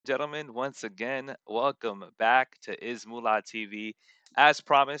Gentlemen, once again, welcome back to Ismula TV. As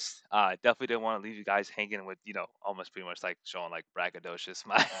promised, definitely didn't want to leave you guys hanging with, almost pretty much like showing like braggadocious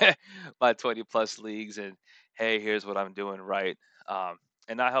my my 20 plus leagues and hey, here's what I'm doing right. Um,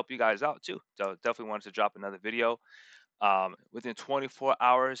 and I help you guys out too. So definitely wanted to drop another video within 24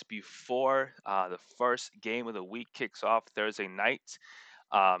 hours before the first game of the week kicks off Thursday night.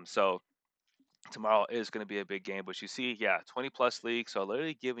 So tomorrow is going to be a big game, but you see, yeah, 20 plus leagues. So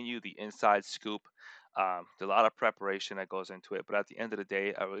literally giving you the inside scoop. There's a lot of preparation that goes into it, but at the end of the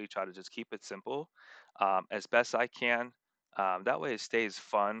day, I really try to just keep it simple as best I can. That way it stays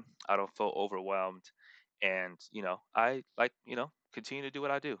fun. I don't feel overwhelmed. And, I like, continue to do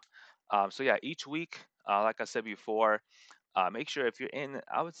what I do. So yeah, each week, like I said before, make sure if you're in,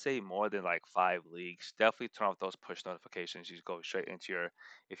 I would say more than like 5 leagues, definitely turn off those push notifications. You just go straight into your,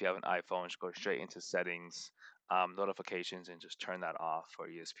 if you have an iPhone, just go straight into settings, notifications, and just turn that off for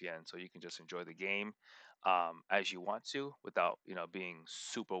ESPN so you can just enjoy the game as you want to without, being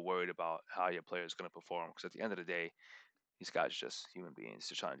super worried about how your player is going to perform. Because at the end of the day, these guys are just human beings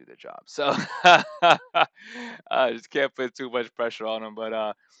just trying to do their job. So I just can't put too much pressure on them.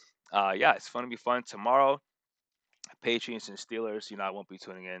 But yeah, it's going to be fun tomorrow. Patriots and Steelers, I won't be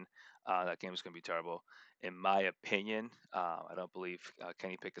tuning in. That game is going to be terrible, in my opinion. I don't believe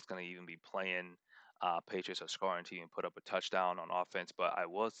Kenny Pickett's going to even be playing. Patriots are scoring to even put up a touchdown on offense, but I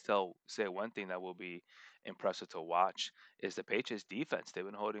will still say one thing that will be impressive to watch is the Patriots defense. They've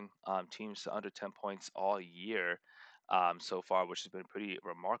been holding teams to under 10 points all year so far, which has been pretty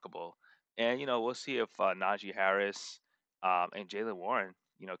remarkable. And we'll see if Najee Harris and Jalen Warren,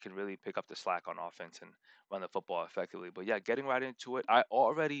 can really pick up the slack on offense and run the football effectively. But yeah, getting right into it.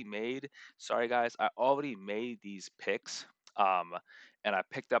 Sorry guys, I already made these picks. Um, and I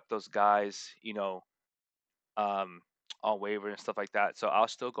picked up those guys, um, on waiver and stuff like that. So I'll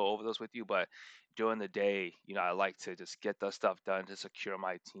still go over those with you, but during the day, I like to just get the stuff done to secure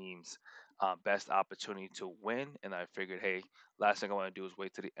my team's best opportunity to win. And I figured, hey, last thing I want to do is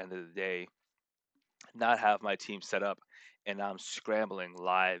wait to the end of the day, not have my team set up, and I'm scrambling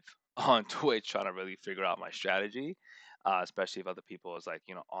live on Twitch trying to really figure out my strategy. Especially if other people is like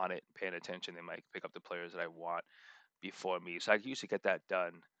on it, paying attention, they might pick up the players that I want before me. So I usually get that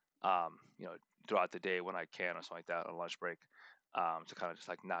done, um, you know, throughout the day when I can or something like that on lunch break, to kind of just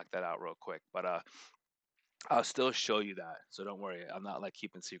like knock that out real quick. But I'll still show you that. So don't worry. I'm not like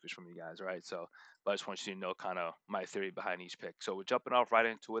keeping secrets from you guys, right? So, but I just want you to know kind of my theory behind each pick. So we're jumping off right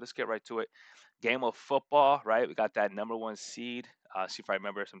into it. Let's get right to it. Game of football, right? We got that number one seed. See if I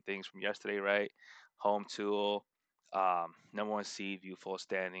remember some things from yesterday, right? Home tool, number one seed, view full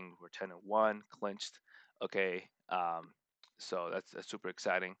standing. We're 10-1, clinched. Okay. So that's super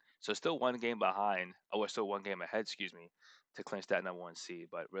exciting. So still one game behind. Oh, we're still one game ahead, excuse me, to clinch that number one seed.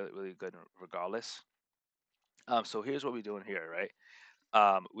 But really, really good regardless. So here's what we're doing here,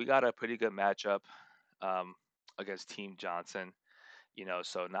 right? We got a pretty good matchup um, against Team Johnson,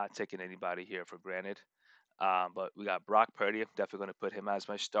 so not taking anybody here for granted. But we got Brock Purdy. I'm definitely going to put him as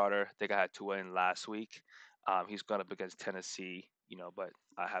my starter. I think I had two in last week. He's going up against Tennessee, but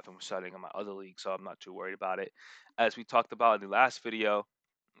I have him starting in my other league, so I'm not too worried about it. As we talked about in the last video,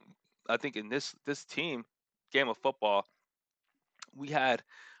 I think in this team game of football, we had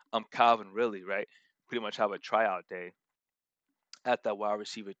Calvin Ridley, right? Pretty much have a tryout day at that wide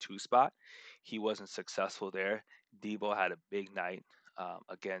receiver two spot. He wasn't successful there. Debo had a big night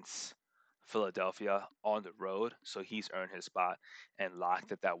against Philadelphia on the road, so he's earned his spot and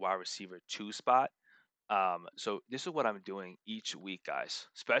locked at that wide receiver two spot. So this is what I'm doing each week, guys,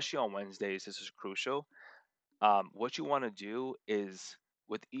 especially on Wednesdays. This is crucial. What you want to do is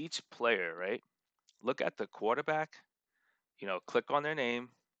with each player, right? Look at the quarterback, click on their name,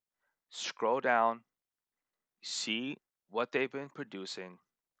 scroll down, see what they've been producing,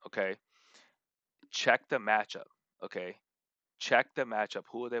 okay? Check the matchup, okay? Check the matchup.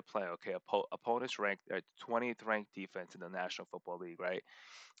 Who are they playing? Okay, opponents ranked at 20th ranked defense in the National Football League, right?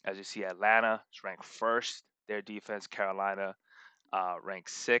 As you see, Atlanta is ranked first. Their defense, Carolina, ranked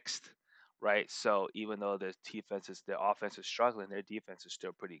sixth, right? So even though their offense is struggling, their defense is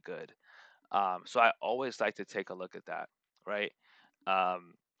still pretty good. So I always like to take a look at that, right?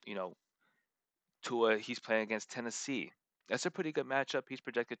 Um, you know, Tua, he's playing against Tennessee. That's a pretty good matchup. He's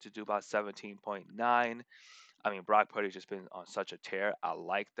projected to do about 17.9. I mean, Brock Purdy's just been on such a tear. I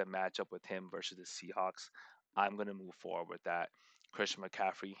like the matchup with him versus the Seahawks. I'm going to move forward with that. Christian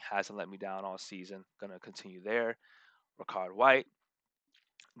McCaffrey hasn't let me down all season. Going to continue there. Ricard White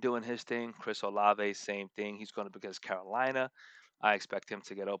doing his thing. Chris Olave, same thing. He's going up against Carolina. I expect him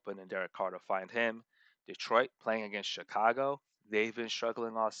to get open and Derek Carr to find him. Detroit playing against Chicago. they've been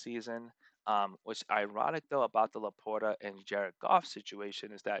struggling all season. What's ironic though about the Laporta and Jared Goff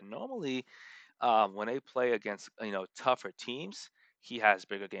situation is that normally when they play against tougher teams, he has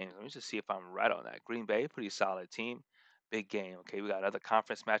bigger games. Let me just see if I'm right on that. Green Bay, pretty solid team, big game. Okay, we got another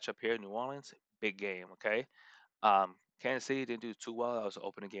conference matchup here, New Orleans, big game. Okay, Kansas City didn't do too well. That was the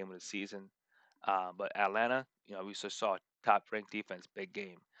opening game of the season. But Atlanta, we just saw top ranked defense, big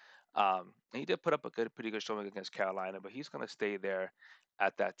game. And he did put up pretty good showing against Carolina, but he's going to stay there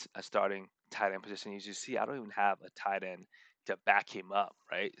at that starting tight end position. As you see, I don't even have a tight end to back him up,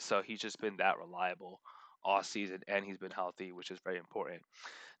 right? So he's just been that reliable all season, and he's been healthy, which is very important.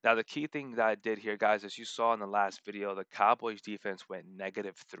 Now, the key thing that I did here, guys, as you saw in the last video, the Cowboys defense went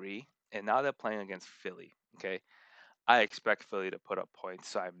 -3, and now they're playing against Philly. Okay, I expect Philly to put up points,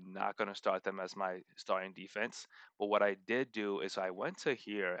 so I'm not going to start them as my starting defense. But what I did do is I went to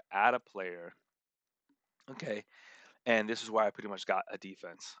here, add a player, okay, and this is where I pretty much got a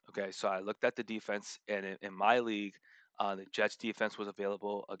defense. Okay, so I looked at the defense, and in my league, the Jets defense was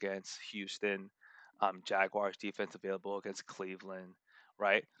available against Houston, Jaguars defense available against Cleveland,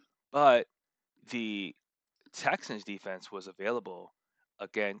 right? But the Texans defense was available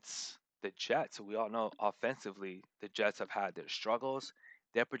against the Jets. We all know offensively the Jets have had their struggles.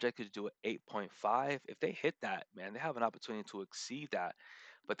 They're projected to do an 8.5. If they hit that, man, they have an opportunity to exceed that.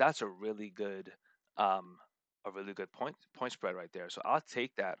 But that's um, a really good point spread right there. So I'll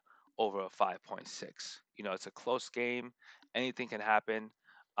take that over a 5.6. It's a close game. Anything can happen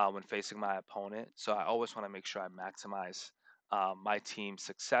when facing my opponent. So I always want to make sure I maximize my team's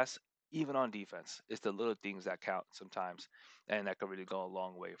success even on defense. It's the little things that count sometimes, and that can really go a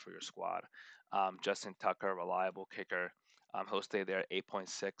long way for your squad. Justin Tucker, reliable kicker. He'll stay there at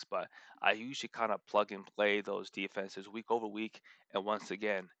 8.6, but I usually kind of plug and play those defenses week over week. And once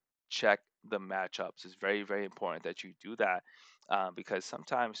again, check the matchups. It's very, very important that you do that because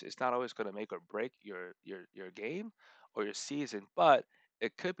sometimes it's not always going to make or break your game or your season, but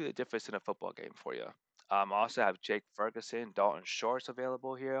it could be the difference in a football game for you. I also have Jake Ferguson, Dalton Shorts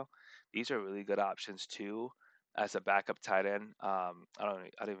available here. These are really good options too as a backup tight end. I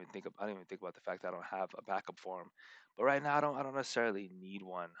don't even think about the fact that I don't have a backup for him. But right now, I don't necessarily need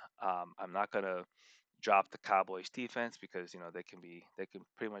one. I'm not gonna drop the Cowboys defense because they can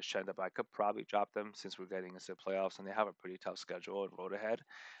pretty much trend up. I could probably drop them since we're getting into the playoffs and they have a pretty tough schedule and road ahead.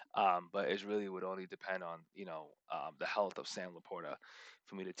 But it really would only depend on the health of Sam Laporta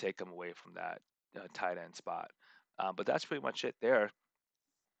for me to take him away from that tight end spot. But that's pretty much it there.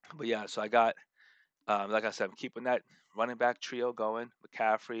 But yeah, so I got like I said, I'm keeping that running back trio going.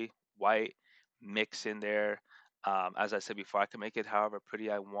 McCaffrey, White, mix in there. As I said before, I can make it however pretty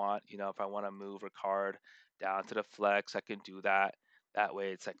I want. If I want to move Ricard down to the flex, I can do that. That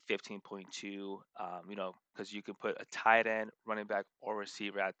way it's like 15.2, because you can put a tight end, running back, or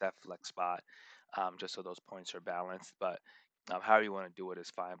receiver at that flex spot, just so those points are balanced. But however you want to do it is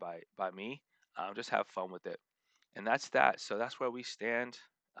fine by me. Just have fun with it. And that's that. So that's where we stand.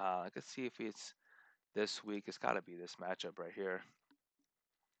 Let's see if it's this week. It's got to be this matchup right here.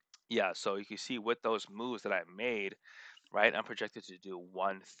 Yeah, so you can see with those moves that I made, right? I'm projected to do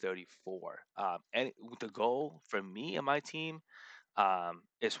 134. And the goal for me and my team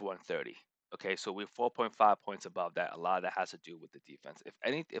is 130. Okay, so we're 4.5 points above that. A lot of that has to do with the defense.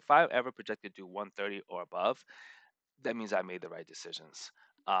 If I ever projected to do 130 or above, that means I made the right decisions.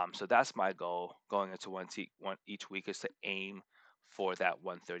 So that's my goal going into one each week is to aim for that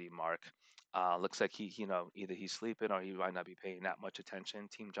 130 mark. Looks like either he's sleeping or he might not be paying that much attention.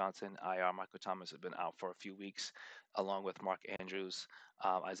 Team Johnson, IR, Michael Thomas has been out for a few weeks, along with Mark Andrews.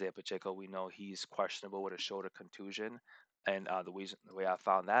 Isaiah Pacheco, we know he's questionable with a shoulder contusion. And the way I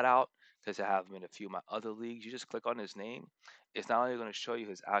found that out, because I have him in a few of my other leagues, you just click on his name. It's not only going to show you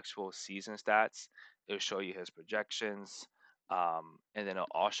his actual season stats, it'll show you his projections, and then it'll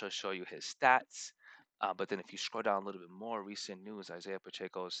also show you his stats. But then if you scroll down a little bit more, recent news, Isaiah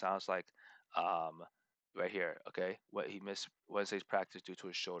Pacheco sounds like um, right here, okay, what he missed Wednesday's practice due to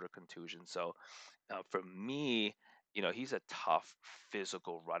a shoulder contusion. So for me, he's a tough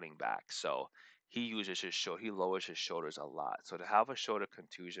physical running back. So he lowers his shoulders a lot. So to have a shoulder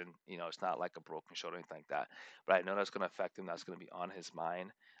contusion, it's not like a broken shoulder or anything like that. But I know that's going to affect him. That's going to be on his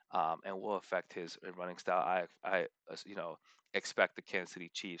mind, and will affect his running style. Expect the Kansas City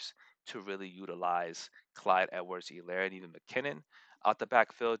Chiefs to really utilize Clyde Edwards-Helaire and even McKinnon out the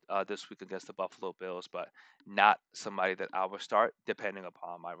backfield this week against the Buffalo Bills, but not somebody that I would start depending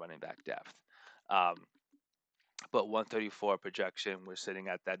upon my running back depth. Um, but 134 projection, we're sitting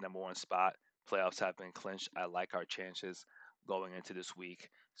at that number one spot. Playoffs have been clinched. I like our chances going into this week.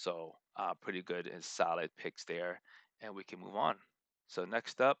 So pretty good and solid picks there. and we can move on. So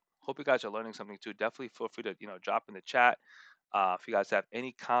next up, hope you guys are learning something too. Definitely feel free to drop in the chat if you guys have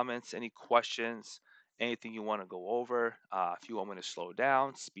any comments, any questions, anything you want to go over. If you want me to slow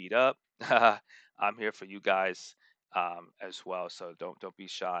down, speed up, I'm here for you guys as well. So don't be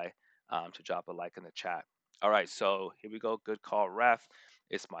shy to drop a like in the chat. All right, so here we go. Good call, ref.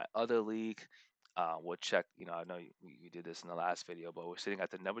 It's my other league. We'll check. I know you did this in the last video, but we're sitting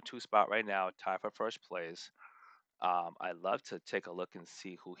at the number 2 spot right now, tied for first place. I'd love to take a look and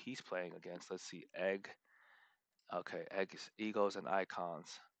see who he's playing against. Let's see, Egg. Okay, Egg is Eagles and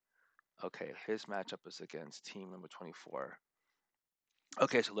Icons. Okay, his matchup is against team number 24.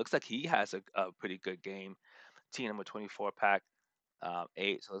 Okay, so it looks like he has a pretty good game. Team number 24 pack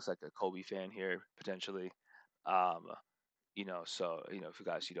 8. So it looks like a Kobe fan here potentially. Um, so if you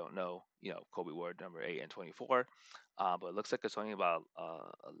guys don't know, Kobe Ward number 8 and 24. But it looks like it's only about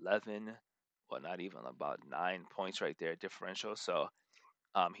 11, well, not even about 9 points right there differential. So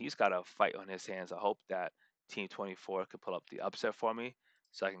he's got a fight on his hands. I hope that Team 24 could pull up the upset for me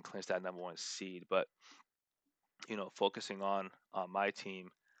so I can clinch that number 1 seed. But focusing on my team,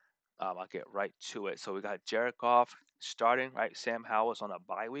 I'll get right to it. So we got Jared Goff starting, right? Sam Howell's on a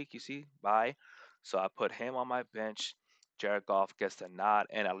bye week, you see, bye. So I put him on my bench. Jared Goff gets the nod,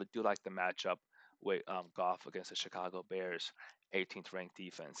 and I do like the matchup with Goff against the Chicago Bears, 18th ranked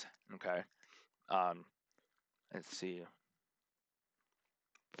defense. Okay, um, let's see.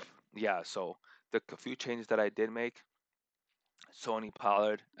 Yeah, so the few changes that I did make. Tony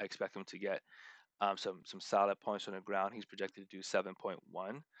Pollard, I expect him to get some solid points on the ground. He's projected to do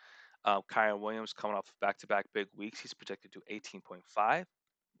 7.1. Kyron Williams coming off back-to-back big weeks. He's projected to 18.5.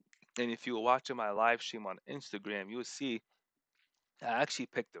 And if you were watching my live stream on Instagram, you would see I actually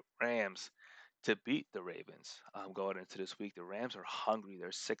picked the Rams to beat the Ravens going into this week. The Rams are hungry. They're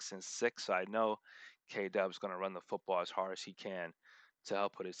 6-6. So I know K Dub's going to run the football as hard as he can to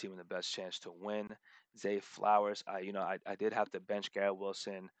help put his team in the best chance to win. Zay Flowers, I did have to bench Garrett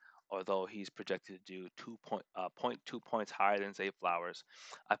Wilson, although he's projected to do 0.2 points higher than Zay Flowers.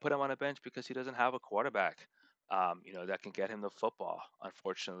 I put him on a bench because he doesn't have a quarterback, that can get him the football.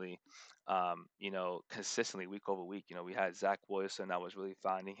 Unfortunately, consistently week over week. We had Zach Wilson that was really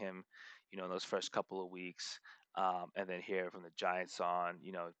finding him, in those first couple of weeks. And then here from the Giants on,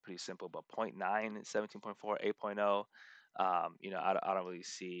 pretty simple, but point 0.9, 17.4, 8.0. I don't really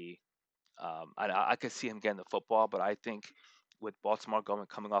see. I could see him getting the football, but I think with Baltimore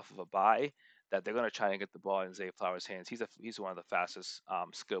coming off of a bye, that they're going to try and get the ball in Zay Flowers' hands. He's one of the fastest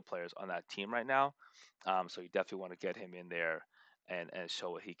skill players on that team right now. So you definitely want to get him in there and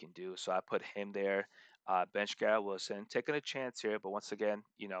show what he can do. So I put him there. Bench Garrett Wilson, taking a chance here, but once again,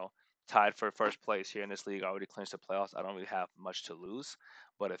 tied for first place here in this league. I already clinched the playoffs. I don't really have much to lose,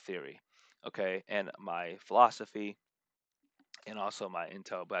 but a theory. Okay, and my philosophy and also my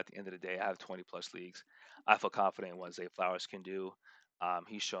intel. But at the end of the day, I have 20 plus leagues. I feel confident in what Zay Flowers can do.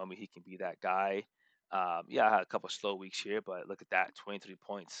 He's shown me he can be that guy. Yeah, I had a couple slow weeks here, but look at that, 23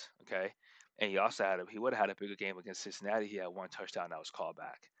 points. Okay, and he would have had a bigger game against Cincinnati. He had 1 touchdown that was called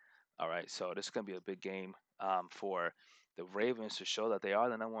back. All right, so this is gonna be a big game for the Ravens to show that they are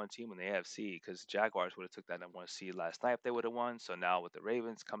the number 1 team in the AFC because Jaguars would have took that number 1 seed last night if they would have won. So now with the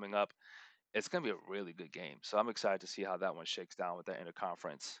Ravens coming up, it's going to be a really good game. So I'm excited to see how that one shakes down with the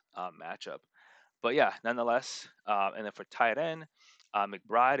interconference matchup. But yeah, nonetheless, and then for tight end,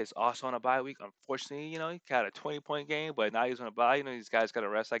 McBride is also on a bye week. Unfortunately, he had a 20-point game, but now he's on a bye. These guys got to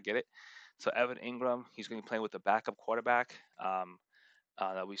rest. I get it. So Evan Ingram, he's going to be playing with the backup quarterback.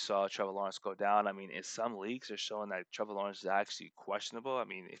 That we saw Trevor Lawrence go down. I mean, in some leagues, they're showing that Trevor Lawrence is actually questionable. I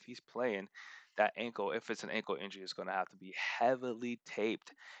mean, if he's playing, that ankle, if it's an ankle injury, is going to have to be heavily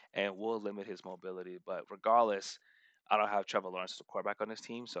taped and will limit his mobility. But regardless, I don't have Trevor Lawrence as a quarterback on this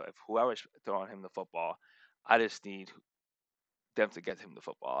team. So if whoever's throwing him the football, I just need them to get him the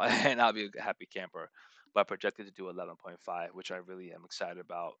football, and I'll be a happy camper. But projected to do 11.5, which I really am excited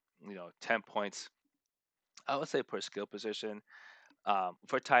about. 10 points, I would say per skill position.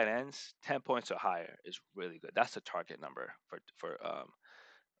 For tight ends, 10 points or higher is really good. That's the target number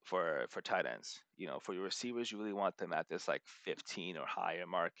for tight ends. For your receivers, you really want them at this like 15 or higher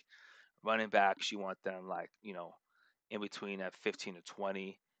mark. Running backs, you want them like in between at 15 to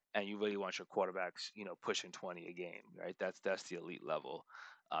 20, and you really want your quarterbacks pushing 20 a game, right? That's the elite level.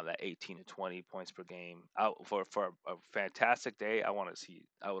 That 18 to 20 points per game. For a fantastic day, I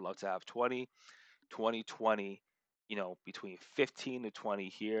would love to have 20, 20, 20, between 15 to 20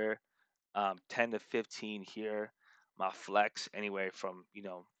 here, 10 to 15 here. My flex anywhere from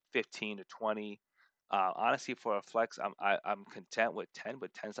 15 to 20. Honestly, for a flex, I'm content with 10,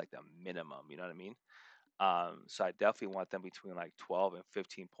 but 10 is like the minimum. You know what I mean? So I definitely want them between like 12 and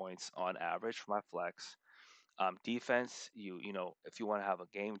 15 points on average for my flex. Defense, you know, if you want to have a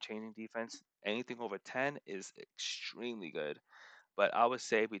game-changing defense, anything over 10 is extremely good. But I would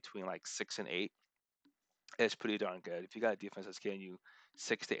say between like 6 and 8 is pretty darn good. If you got a defense that's getting you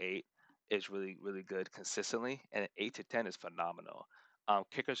 6 to 8, is really really good consistently, and 8 to 10 is phenomenal.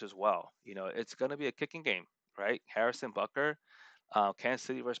 Kickers as well. You know, it's gonna be a kicking game, right? Harrison Bucker, Kansas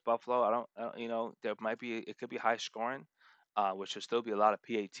City versus Buffalo. I don't, you know, there might be it could be high scoring, which will still be a lot of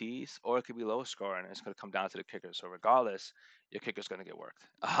PATs, or it could be low scoring, and it's going to come down to the kicker. So regardless, your kicker's going to get worked.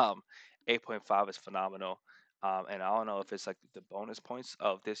 8.5 is phenomenal. And I don't know if it's like the bonus points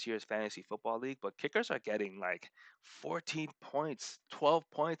of this year's fantasy football league, but kickers are getting like 14 points, 12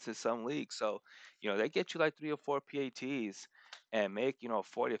 points in some leagues. So, you know, they get you like 3 or 4 PATs and make, you know, a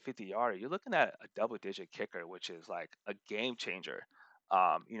 40 or 50 yarder. You're looking at a double digit kicker, which is like a game changer.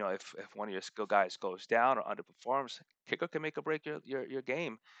 You know, if one of your skill guys goes down or underperforms, kicker can make or break your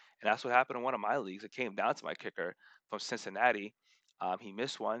game. And that's what happened in one of my leagues. It came down to my kicker from Cincinnati. He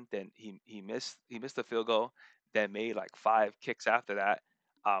missed one, then he missed the field goal, then made like 5 kicks after that,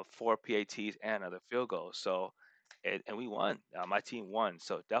 4 PATs and another field goal. So, and we won. My team won.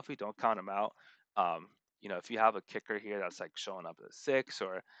 So definitely don't count him out. Um, you know, if you have a kicker here that's like showing up at a 6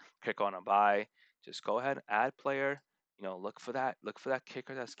 or kick on a bye, just go ahead and add player. You know, look for that. Look for that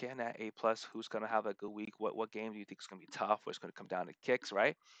kicker that's getting that A plus. Who's gonna have a good week? What game do you think is gonna be tough? Where it's gonna come down to kicks,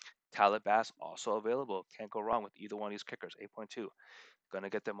 right? Tyler Bass also available. Can't go wrong with either one of these kickers. 8.2, gonna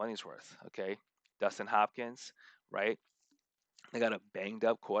get their money's worth. Okay, Dustin Hopkins, right? They got a banged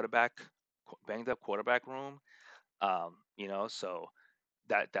up quarterback room. You know, so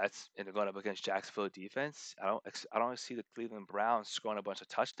that's and they're going up against Jacksonville defense. I don't see the Cleveland Browns scoring a bunch of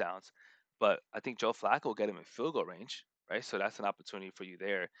touchdowns, but I think Joe Flacco will get him in field goal range, right? So that's an opportunity for you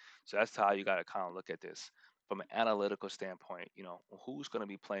there. So that's how you got to kind of look at this from an analytical standpoint. You know, who's going to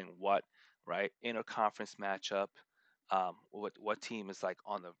be playing what, right? Interconference matchup. What team is like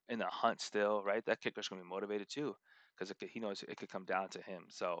on the in the hunt still, right? That kicker's going to be motivated too, because he knows it could come down to him.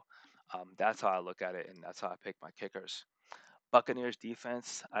 So that's how I look at it, and that's how I pick my kickers. Buccaneers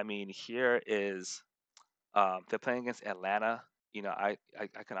defense. I mean, here is they're playing against Atlanta. You know, I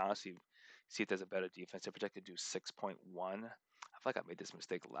can honestly see if there's a better defense. They're projected to do 6.1. I feel like I made this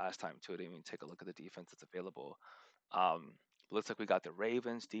mistake last time too. I didn't even take a look at the defense that's available. Um, looks like we got the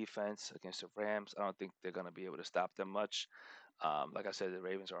Ravens defense against the Rams. I don't think they're going to be able to stop them much. Like I said, the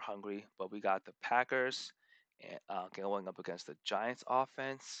Ravens are hungry, but we got the Packers going up against the Giants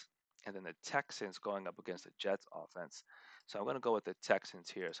offense, and then the Texans going up against the Jets offense. So I'm going to go with the Texans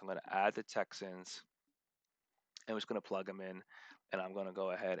here. So I'm going to add the Texans, and we're just going to plug them in, and I'm going to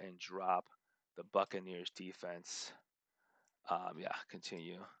go ahead and drop the Buccaneers defense. Yeah,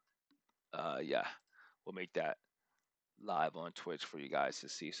 continue. Yeah, we'll make that live on Twitch for you guys to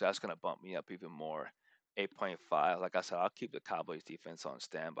see. So that's going to bump me up even more. 8.5. Like I said, I'll keep the Cowboys defense on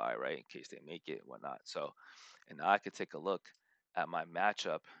standby, right, in case they make it and whatnot. So, and now I could take a look at my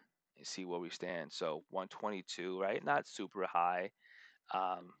matchup and see where we stand. So 122, right? Not super high.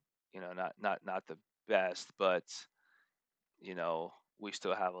 Um, you know, not the best, but you know, we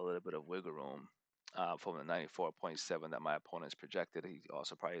still have a little bit of wiggle room from the 94.7 that my opponent's projected. He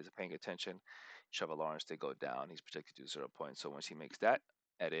also probably isn't paying attention. Trevor Lawrence did go down. He's projected to 0 points. So once he makes that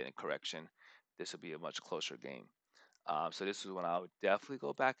edit and correction, this will be a much closer game. So this is when I would definitely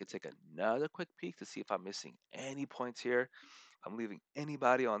go back and take another quick peek to see if I'm missing any points here. I'm leaving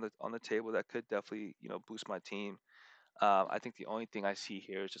anybody on the table that could definitely boost my team. I think the only thing I see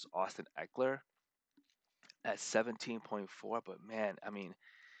here is just Austin Eckler at 17.4. But man, I mean,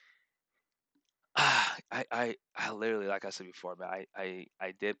 I literally, like I said before, man,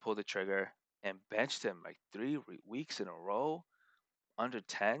 I did pull the trigger and benched him like 3 weeks in a row under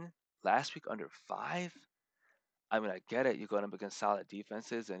 10. Last week under 5. I mean, I get it. You're going up against solid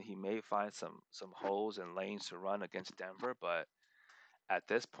defenses, and he may find some holes and lanes to run against Denver. But at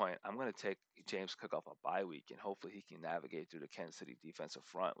this point, I'm going to take James Cook off a bye week, and hopefully he can navigate through the Kansas City defensive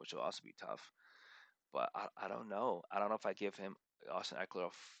front, which will also be tough. But I don't know. I don't know if I give him Austin Eckler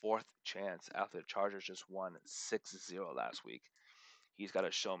a fourth chance after the Chargers just won 6-0 last week. He's got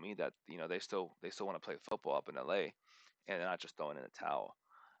to show me that they still want to play football up in LA, and they're not just throwing in a towel,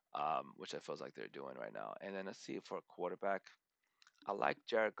 which it feels like they're doing right now. And then let's see for a quarterback. I like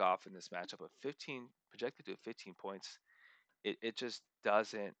Jared Goff in this matchup, but 15 projected to 15 points. It just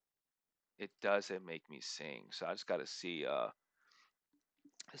doesn't make me sing. So I just got to see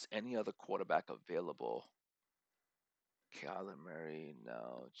is any other quarterback available. Kyler Murray,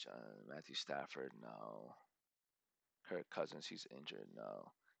 no. Matthew Stafford, no. Kirk Cousins, he's injured,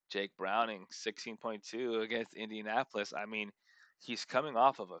 no. Jake Browning, 16.2 against Indianapolis. I mean, he's coming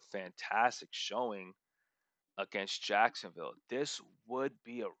off of a fantastic showing against Jacksonville. This would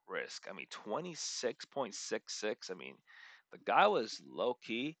be a risk. I mean, 26.66. I mean, the guy was low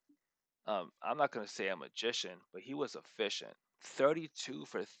key. I'm not going to say a magician, but he was efficient. 32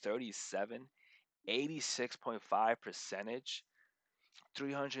 for 37, 86.5 percentage,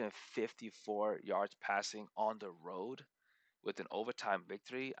 354 yards passing on the road with an overtime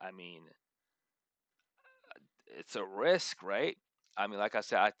victory. I mean, it's a risk, right? I mean, like I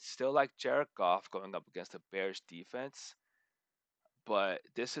said, I still like Jared Goff going up against the Bears defense, but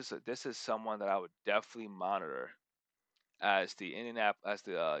this is someone that I would definitely monitor as the Indianapolis, as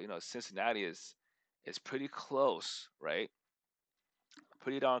the Cincinnati is pretty close, right?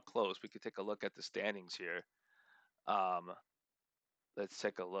 Pretty darn close. We could take a look at the standings here. Um, let's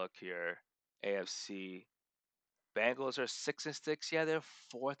take a look here. AFC Bengals are 6-6. Yeah, they're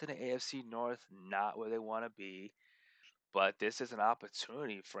fourth in the AFC North, not where they want to be. But this is an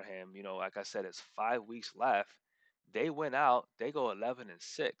opportunity for him. Like I said, it's 5 weeks left. They win out, they go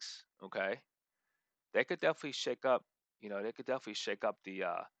 11-6. Okay, they could definitely shake up. They could definitely shake up the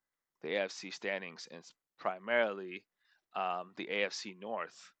AFC standings and primarily the AFC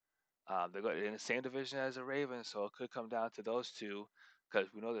North. They're in the same division as the Ravens, so it could come down to those two because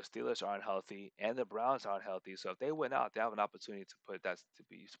we know the Steelers aren't healthy and the Browns aren't healthy. So if they win out, they have an opportunity to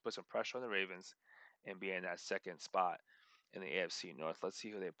put some pressure on the Ravens and be in that second spot in the AFC North. Let's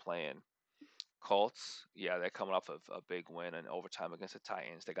see who they're playing. Colts, yeah, they're coming off of a big win in overtime against the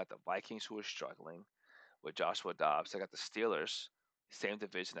Titans. They got the Vikings who are struggling with Joshua Dobbs. They got the Steelers, same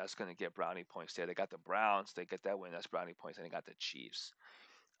division. That's going to get brownie points there. They got the Browns. They get that win. That's brownie points. And they got the Chiefs.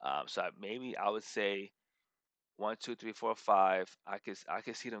 Maybe I would say one, two, three, four, five. I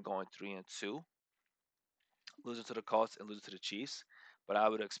could see them going 3-2, losing to the Colts and losing to the Chiefs. But I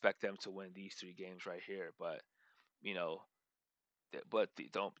would expect them to win these three games right here. But you know,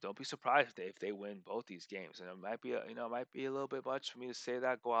 don't be surprised if they win both these games. And it might be a little bit much for me to say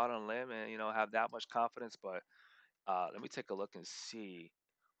that, go out on a limb and have that much confidence. But let me take a look and see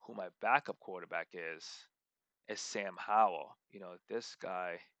who my backup quarterback is. It's Sam Howell. This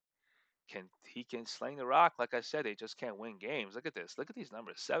guy can sling the rock. Like I said, they just can't win games. Look at this. Look at these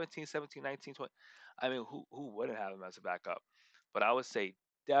numbers: 17, 17, 19, 20. I mean, who wouldn't have him as a backup? But I would say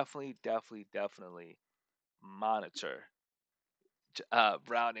definitely, definitely, definitely monitor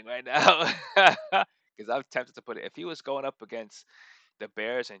Browning right now because I'm tempted to put it. If he was going up against the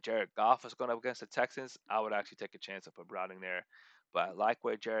Bears and Jared Goff was going up against the Texans, I would actually take a chance to put Browning there. But I like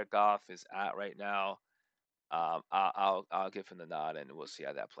where Jared Goff is at right now. I'll give him the nod, and we'll see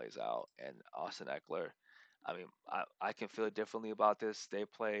how that plays out. And Austin Eckler, I mean, I can feel differently about this. They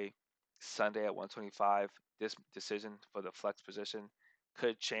play Sunday at 125. This decision for the flex position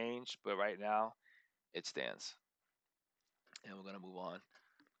could change, but right now it stands. And we're gonna move on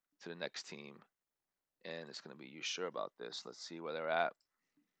to the next team, and it's gonna be you sure about this? Let's see where they're at.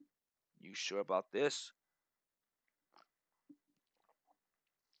 You sure about this?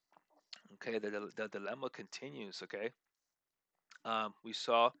 Okay, the dilemma continues. Okay, we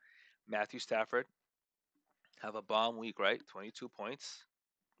saw Matthew Stafford have a bomb week, right? 22 points,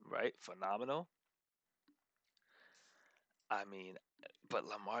 right? Phenomenal. I mean, but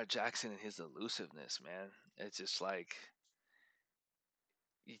Lamar Jackson and his elusiveness, man, it's just like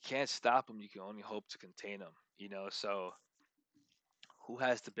you can't stop him. You can only hope to contain him. So who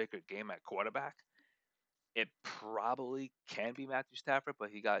has the bigger game at quarterback? It probably can be Matthew Stafford, but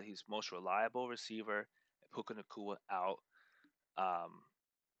he's most reliable receiver. Puka Nakua out. Um,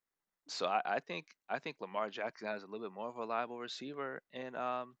 so I think Lamar Jackson has a little bit more of a reliable receiver in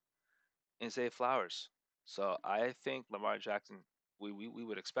Zay Flowers. So I think Lamar Jackson, we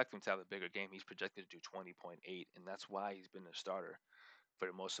would expect him to have a bigger game. He's projected to do 20.8, and that's why he's been a starter for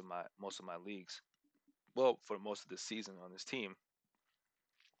most of my leagues. Well, for most of the season on this team.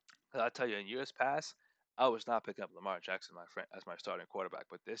 'Cause I'll tell you, in years past, I was not picking up Lamar Jackson, my friend, as my starting quarterback.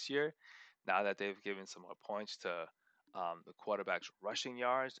 But this year, now that they've given some more points to the quarterback's rushing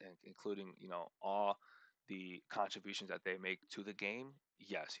yards, and including all the contributions that they make to the game,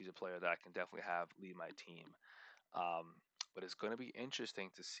 yes, he's a player that I can definitely have lead my team. Um, but it's going to be interesting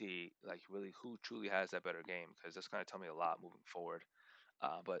to see like really who truly has that better game because that's going to tell me a lot moving forward.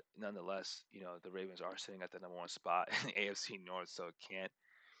 But nonetheless, the Ravens are sitting at the number one spot in the AFC North, so it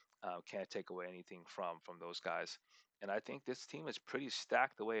can't take away anything from those guys. And I think this team is pretty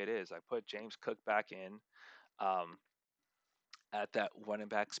stacked the way it is. I put James Cook back in um, at that running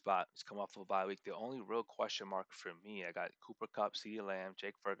back spot. He's come off of a bye week. The only real question mark for me, I got Cooper Cup, CeeDee Lamb,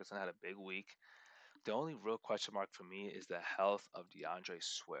 Jake Ferguson had a big week. The only real question mark for me is the health of DeAndre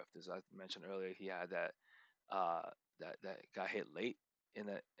Swift. As I mentioned earlier, he had uh, that got hit late in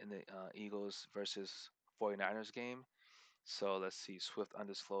the Eagles versus 49ers game. So let's see. Swift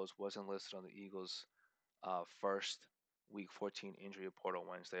undisclosed wasn't listed on the Eagles' first Week 14 injury report on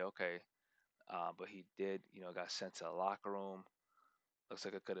Wednesday. Okay, but he did, got sent to the locker room. Looks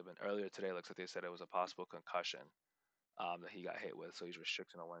like it could have been earlier today. Looks like they said it was a possible concussion that he got hit with, so he's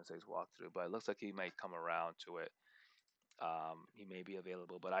restricted on Wednesday's walkthrough. But it looks like he might come around to it. He may be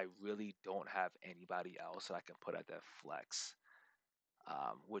available, but I really don't have anybody else that I can put at that flex,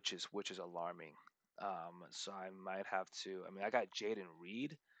 which is alarming. So I might have to. I mean, I got Jaden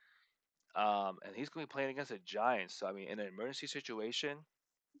Reed, and he's going to be playing against the Giants. So I mean, in an emergency situation,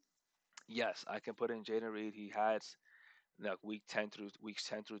 yes, I can put in Jaden Reed. He has like weeks 10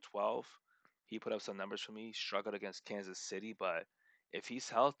 through 12. He put up some numbers for me. Struggled against Kansas City, but if he's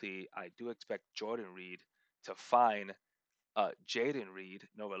healthy, I do expect Jordan Reed to find Jaden Reed,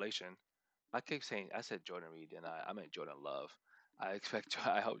 no relation. I keep saying I said Jordan Reed and I meant Jordan Love. I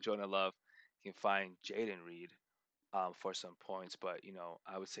hope Jordan Love can find Jaden Reed for some points, but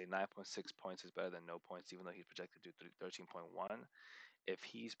I would say 9.6 points is better than no points, even though he's projected to do 13.1. If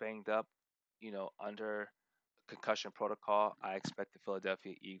he's banged up, under concussion protocol, I expect the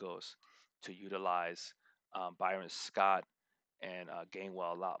Philadelphia Eagles to utilize Byron Scott and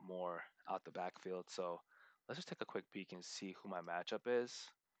Gainwell a lot more out the backfield. So let's just take a quick peek and see who my matchup is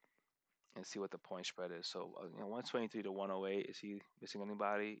and see what the point spread is. So 123 to 108. Is he missing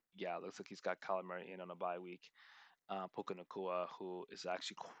anybody? Yeah, looks like he's got Kyler Murray in on a bye week. Puka Nakua, who is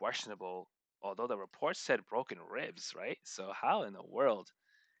actually questionable, although the report said broken ribs, right? So how in the world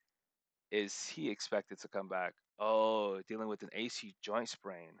is he expected to come back? Oh, dealing with an AC joint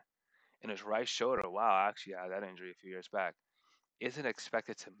sprain in his right shoulder. Wow, I actually had that injury a few years back. Isn't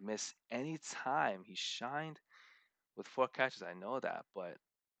expected to miss any time. He shined with 4 catches. I know that, but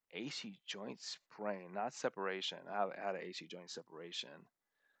AC joint sprain, not separation. I had an AC joint separation.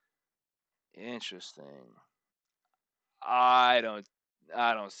 Interesting. I don't,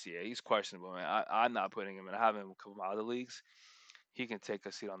 I don't see it. He's questionable, man. I'm not putting him in. I have him in a couple of my other leagues. He can take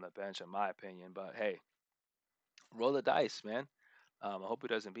a seat on the bench, in my opinion. But hey, roll the dice, man. I hope he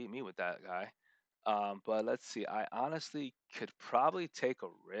doesn't beat me with that guy. But let's see. I honestly could probably take a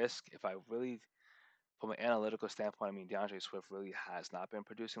risk if I really, from an analytical standpoint. I mean, DeAndre Swift really has not been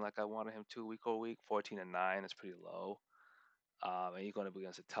producing like I wanted him to week over week. 14-9 is pretty low. And you're going to be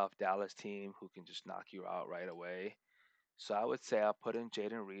against a tough Dallas team who can just knock you out right away. So I would say I'll put in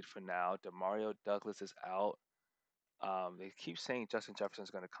Jaden Reed for now. Demario Douglas is out. They keep saying Justin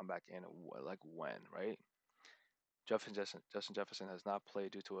Jefferson's going to come back in. Like when, right? Justin Jefferson has not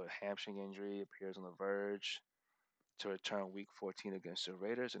played due to a hamstring injury. Appears on the verge to return Week 14 against the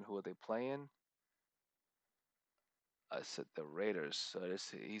Raiders. And who are they playing? I said the Raiders. So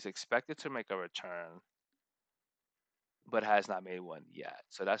he's expected to make a return, but has not made one yet.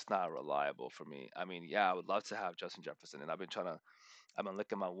 So that's not reliable for me. I mean, yeah, I would love to have Justin Jefferson, and I've been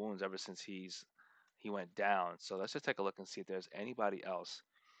licking my wounds ever since he went down. So let's just take a look and see if there's anybody else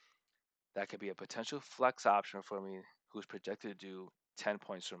that could be a potential flex option for me who's projected to do 10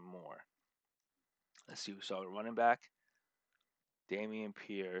 points or more. Let's see. So running back, Damian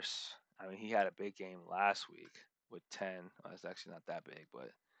Pierce. I mean, he had a big game last week with 10. Well, it's actually not that big, but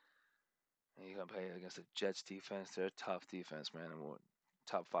he's gonna play against the Jets defense. They're a tough defense, man. And we're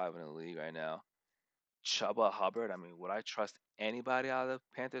top 5 in the league right now. Chuba Hubbard. I mean, would I trust anybody out of the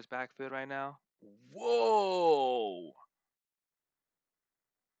Panthers backfield right now? Whoa!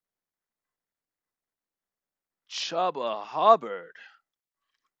 Chuba Hubbard.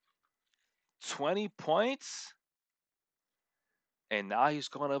 20 points? And now he's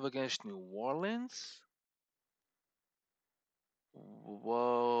going up against New Orleans?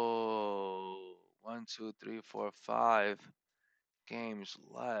 Whoa. One, two, three, four, 5 games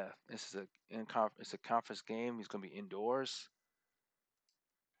left. It's a conference game. He's gonna be indoors.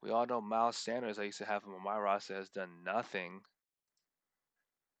 We all know Miles Sanders. I used to have him on my roster. Has done nothing.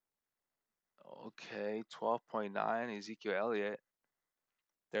 Okay, 12.9. Ezekiel Elliott,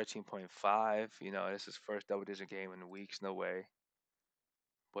 13.5. This is first double-digit game in weeks. No way.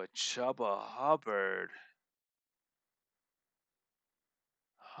 But Chuba Hubbard.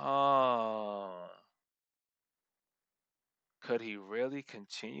 Huh. Could he really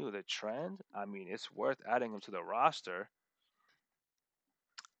continue the trend? I mean, it's worth adding him to the roster.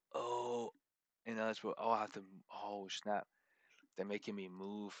 Oh, and that's what. Oh, I have to. Oh, snap! They're making me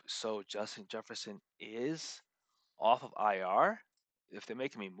move. So Justin Jefferson is off of IR. If they're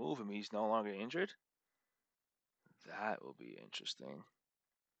making me move him, he's no longer injured. That will be interesting.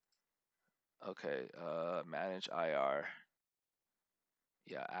 Okay, manage IR.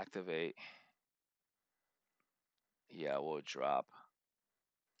 Yeah, activate. Yeah, we'll drop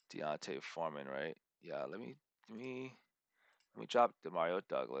Deontay Foreman, right? Yeah, let me drop Demario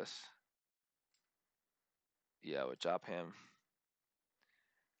Douglas. Yeah, we'll drop him.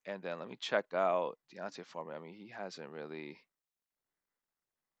 And then let me check out Deontay Foreman. I mean, he hasn't really.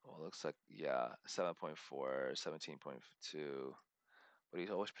 Well, it looks like, yeah, 7.4, 17.2. But he's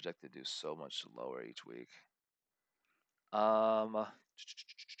always projected to do so much lower each week. Um,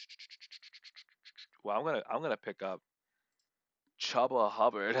 well, I'm gonna pick up Chuba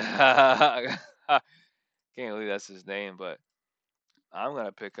Hubbard. Can't believe that's his name, but I'm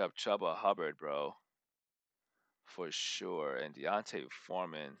gonna pick up Chuba Hubbard, bro, for sure. And Deontay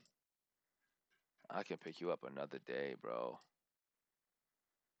Foreman, I can pick you up another day, bro.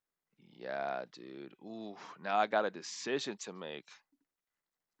 Yeah, dude. Ooh, now I got a decision to make.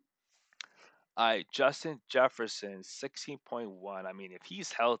 All right, Justin Jefferson, 16.1. I mean, if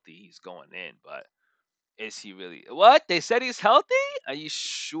he's healthy, he's going in, but is he really? What? They said he's healthy? Are you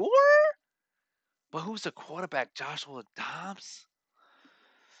sure? But who's the quarterback? Joshua Dobbs?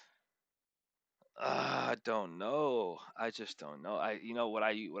 I don't know. I just don't know. What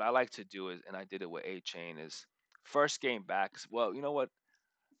I like to do is, and I did it with A Chain, is first game back. Well, you know what?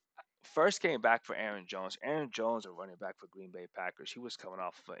 First game back for Aaron Jones. Aaron Jones, a running back for Green Bay Packers, he was coming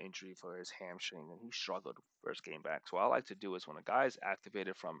off of an injury for his hamstring, and he struggled first game back. So what I like to do is when a guy is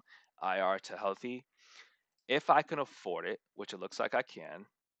activated from IR to healthy, if I can afford it, which it looks like I can,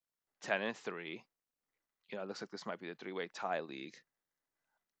 10-3. It looks like this might be the three-way tie league.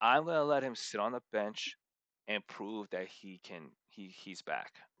 I'm gonna let him sit on the bench and prove that he's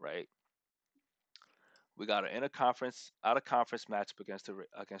back, right? We got an out of conference matchup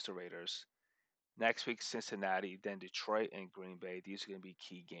against the Raiders. Next week, Cincinnati, then Detroit and Green Bay. These are going to be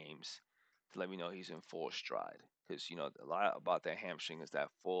key games to let me know he's in full stride. Because, a lot about that hamstring is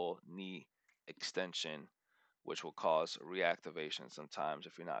that full knee extension, which will cause reactivation sometimes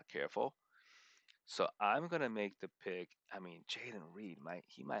if you're not careful. So I'm going to make the pick. I mean, Jaden Reed,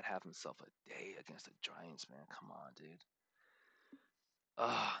 might have himself a day against the Giants, man. Come on, dude.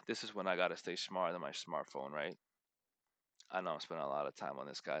 This is when I got to stay smarter than my smartphone, right? I know I'm spending a lot of time on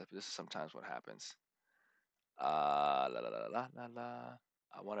this, guys, but this is sometimes what happens. La la la la la la.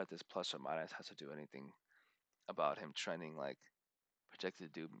 I wonder if this plus or minus has to do anything about him trending like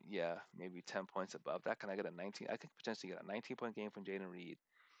projected to do, yeah, maybe 10 points above that. Can I get a 19? I could potentially get a 19-point game from Jaden Reed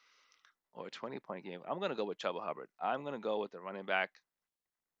or a 20-point game. I'm going to go with Chuba Hubbard. I'm going to go with the running back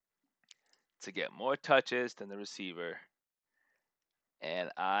to get more touches than the receiver.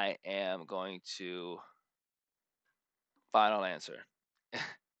 And I am going to final answer.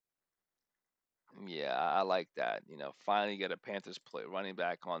 Yeah, I like that. Finally get a Panthers play running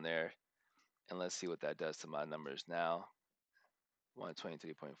back on there. And let's see what that does to my numbers now.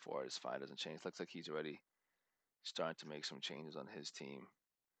 123.4 is fine, doesn't change. Looks like he's already starting to make some changes on his team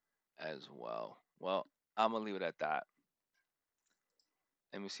as well. Well, I'm gonna leave it at that.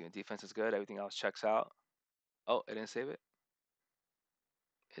 Let me see. The defense is good. Everything else checks out. Oh, it didn't save it.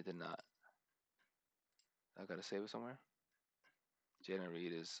 It did not. I gotta save it somewhere. Jaden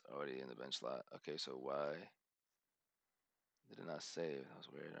Reed is already in the bench slot. Okay, so why did it not save? That was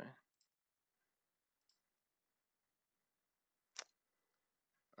weird, right?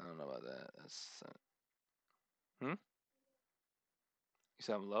 I don't know about that. Hmm. You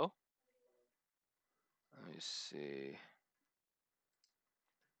said I'm low. Let me see.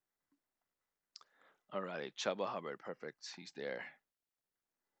 Alrighty, Chuba Hubbard, perfect. He's there.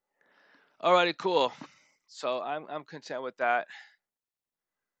 Alrighty, cool. So I'm content with that.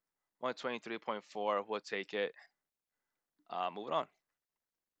 123.4, we'll take it. Moving on.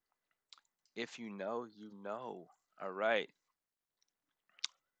 If you know, you know. All right.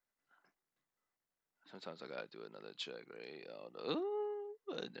 Sometimes I gotta do another check, right? Oh no,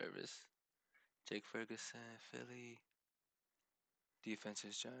 ooh, I'm nervous. Jake Ferguson, Philly,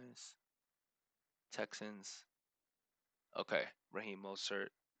 defenses, Giants, Texans. Okay, Raheem Mostert.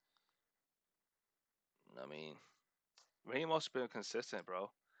 I mean, Raheem Mostert's been consistent,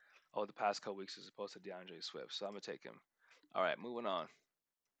 bro. Over the past couple weeks as opposed to DeAndre Swift, so I'm gonna take him. All right, moving on.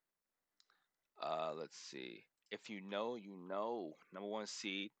 Let's see. If you know, you know. Number one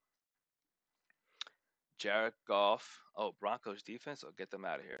seed, Jared Goff. Oh, Broncos defense. Oh, get them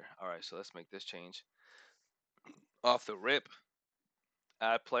out of here. All right, so let's make this change. Off the rip,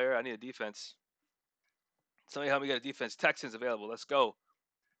 add player. I need a defense. Somebody help me get a defense. Texans available. Let's go.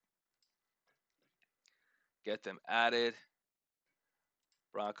 Get them added.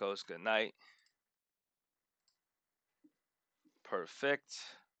 Broncos, good night. Perfect.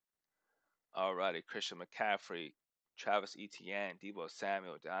 Alrighty, Christian McCaffrey, Travis Etienne, Debo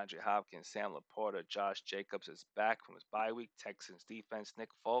Samuel, DeAndre Hopkins, Sam Laporta, Josh Jacobs is back from his bye week. Texans defense, Nick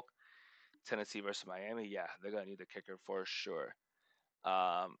Folk, Tennessee versus Miami. Yeah, they're gonna need the kicker for sure.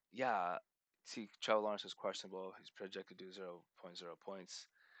 Yeah. See, Trevor Lawrence is questionable. He's projected to do 0.0 points.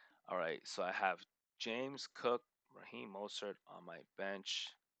 All right, so I have James Cook, Raheem Mostert on my bench.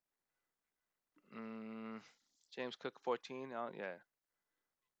 Mm, James Cook 14. Oh yeah,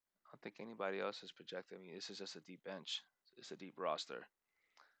 I don't think anybody else is projected. I mean, this is just a deep bench. It's a deep roster.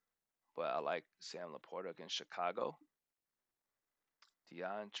 But I like Sam Laporta against Chicago.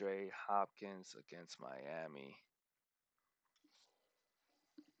 DeAndre Hopkins against Miami.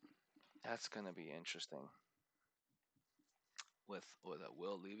 That's gonna be interesting. With a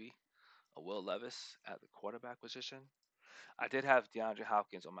Will Levy, a Will Levis at the quarterback position. I did have DeAndre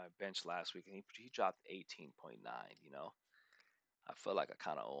Hopkins on my bench last week, and he dropped 18.9. I feel like I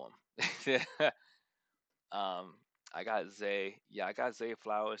kind of owe him. um, I got Zay. Yeah, I got Zay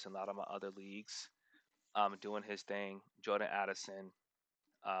Flowers in a lot of my other leagues. Doing his thing. Jordan Addison.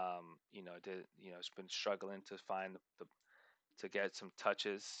 Has been struggling to find to get some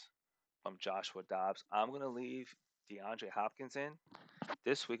touches from Joshua Dobbs. I'm gonna leave DeAndre Hopkins in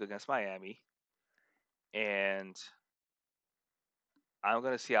this week against Miami, and I'm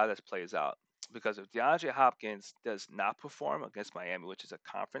gonna see how this plays out. Because if DeAndre Hopkins does not perform against Miami, which is a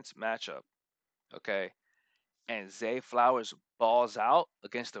conference matchup, okay, and Zay Flowers balls out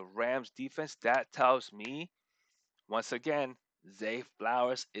against the Rams defense, that tells me once again Zay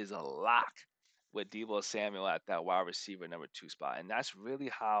Flowers is a lock with Debo Samuel at that wide receiver number 2 spot, and that's really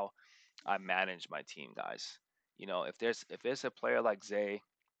how I manage my team, guys. If there's a player like Zay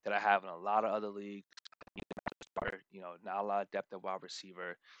that I have in a lot of other leagues, not a lot of depth at wide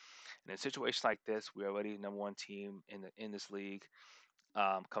receiver. In a situation like this, we're already number one team in this league,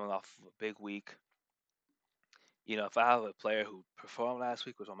 coming off of a big week. If I have a player who performed last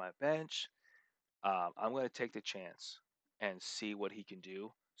week was on my bench, I'm going to take the chance and see what he can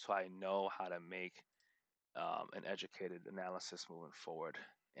do, so I know how to make an educated analysis moving forward.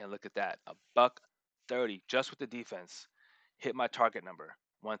 And look at that, a buck 30 just with the defense, hit my target number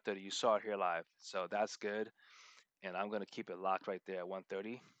 130. You saw it here live, so that's good. And I'm going to keep it locked right there at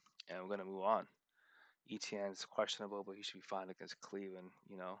 130, and we're going to move on. ETN's questionable, but he should be fine against Cleveland.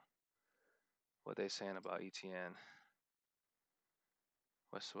 What they saying about ETN?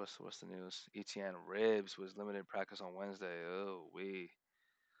 What's the news? ETN ribs was limited practice on Wednesday.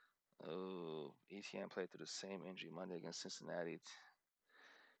 ETN played through the same injury Monday against Cincinnati.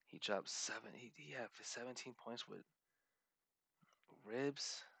 He dropped seven. He had 17 points with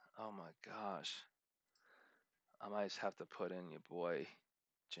ribs. Oh my gosh. I might just have to put in your boy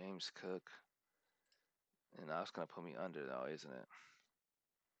James Cook, and that's gonna put me under though, isn't it?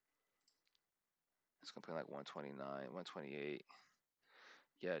 It's gonna be like 129, 128.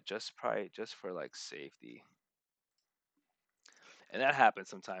 Yeah, just for like safety. And that happens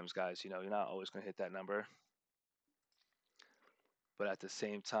sometimes, guys. You're not always gonna hit that number, but at the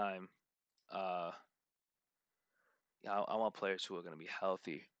same time, uh, yeah, I want players who are gonna be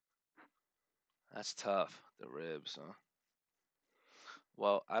healthy. That's tough. The ribs, huh?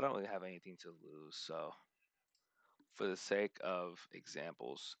 Well, I don't really have anything to lose, so for the sake of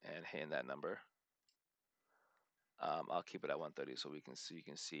examples and hitting that number, I'll keep it at 130 so you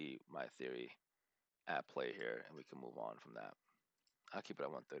can see my theory at play here, and we can move on from that. I'll keep it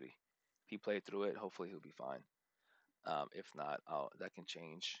at 130. If he played through it, hopefully he'll be fine. If not, that can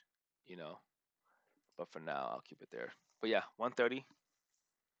change, you know. But for now, I'll keep it there. But yeah, 130,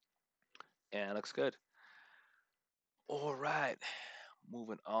 and it looks good. All right,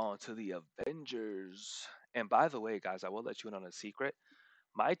 moving on to the Avengers. And by the way, guys, I will let you in on a secret.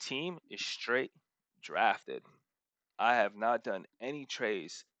 My team is straight drafted. I have not done any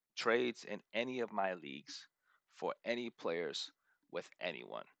trades in any of my leagues for any players with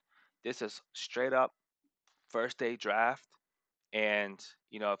anyone. This is straight up first day draft, and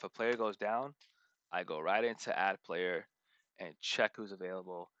if a player goes down, I go right into add player and check who's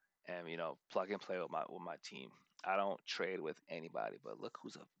available, and plug and play with my team. I don't trade with anybody, but look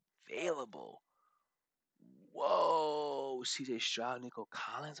who's available. Whoa, CJ Stroud, Nico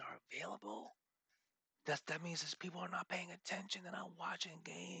Collins are available. That means that people are not paying attention and I'm watching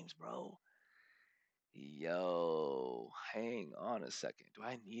games, bro. Yo, hang on a second. Do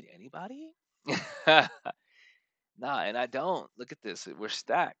I need anybody? Nah, and I don't. Look at this. We're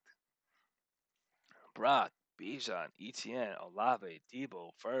stacked. Brock, Bijan, ETN, Olave,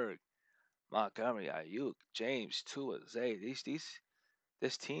 Debo, Ferg, Montgomery, Ayuk, James, Tua, Zay.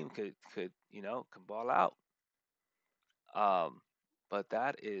 This team could can ball out. Um, But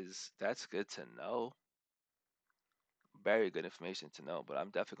that's good to know. Very good information to know. But I'm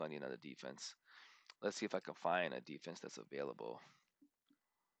definitely gonna need another defense. Let's see if I can find a defense that's available.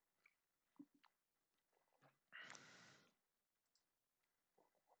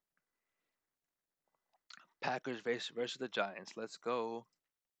 Packers versus the Giants. Let's go.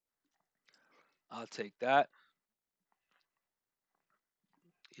 I'll take that.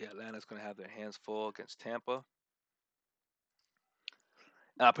 Yeah, Atlanta's gonna have their hands full against Tampa.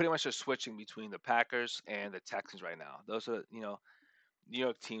 Pretty much just switching between the Packers and the Texans right now. Those are, New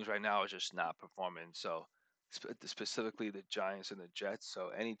York teams right now are just not performing. So specifically the Giants and the Jets. So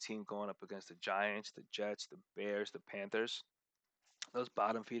any team going up against the Giants, the Jets, the Bears, the Panthers, those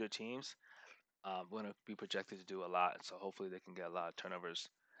bottom feeder teams, going to be projected to do a lot. So hopefully they can get a lot of turnovers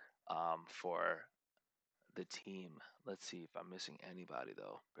for the team. Let's see if I'm missing anybody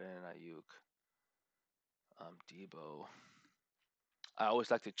though. Brandon Ayuk, Debo. I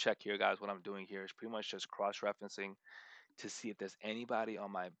always like to check here, guys. What I'm doing here is pretty much just cross-referencing to see if there's anybody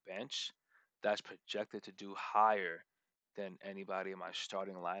on my bench that's projected to do higher than anybody in my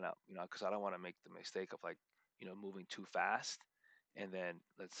starting lineup, because I don't want to make the mistake of like, moving too fast. And then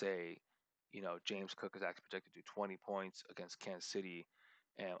let's say, James Cook is actually projected to do 20 points against Kansas City,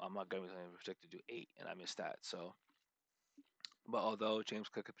 and I'm not going to be projected to do 8, and I missed that. So, but although James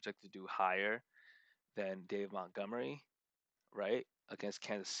Cook is projected to do higher than Dave Montgomery, right, against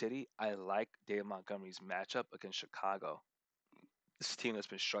Kansas City, I like Dave Montgomery's matchup against Chicago. This team that's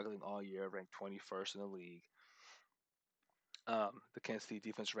been struggling all year, ranked 21st in the league. The Kansas City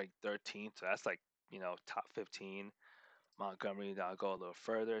defense ranked 13th, so that's like, top 15. Montgomery, now go a little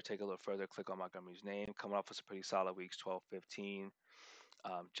further, take a little further, click on Montgomery's name, coming off with some pretty solid weeks, 12, 15.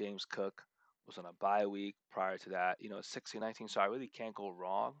 James Cook was on a bye week prior to that, 16, 19. So I really can't go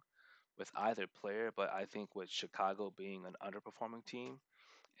wrong with either player, but I think with Chicago being an underperforming team,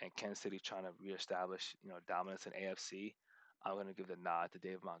 and Kansas City trying to reestablish, dominance in AFC, I'm going to give the nod to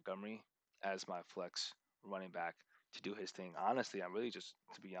Dave Montgomery as my flex running back to do his thing. Honestly, I'm really just,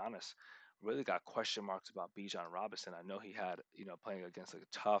 to be honest, really got question marks about Bijan Robinson. I know he had, playing against like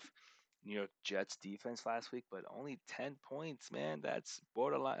a tough New York Jets defense last week, but only 10 points, man. That's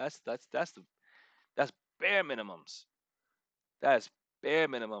borderline. That's bare minimums. That's bare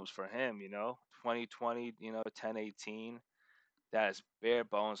minimums for him, 2020, 10-18. That is bare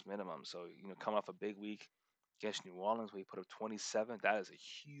bones minimum. So, coming off a big week against New Orleans where he put up 27, that is a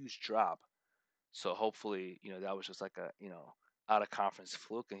huge drop. So hopefully, that was just like a, out of conference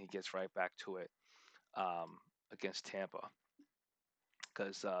fluke and he gets right back to it against Tampa.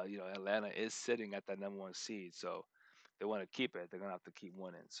 Because, Atlanta is sitting at that number one seed. So they want to keep it. They're going to have to keep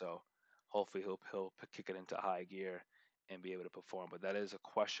winning. So hopefully he'll kick it into high gear and be able to perform. But that is a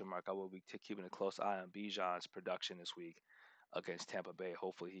question mark. I will be keeping a close eye on Bijan's production this week against Tampa Bay.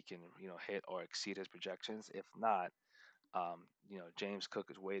 Hopefully he can, hit or exceed his projections. If not, James Cook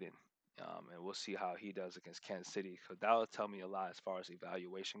is waiting, and we'll see how he does against Kansas City. Because that will tell me a lot as far as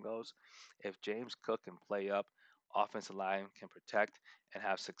evaluation goes. If James Cook can play up, offensive line can protect and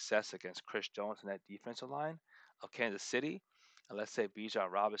have success against Chris Jones and that defensive line of Kansas City, and let's say Bijan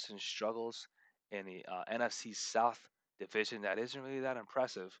Robinson struggles in the NFC South division that isn't really that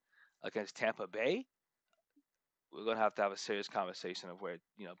impressive against Tampa Bay, we're gonna have a serious conversation of where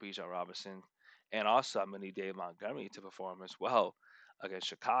Bijan Robinson, and also I'm gonna need Dave Montgomery to perform as well against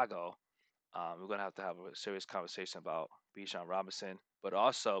Chicago. We're gonna have a serious conversation about Bijan Robinson, but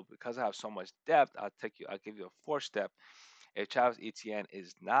also because I have so much depth, I'll give you a fourth step. If Travis Etienne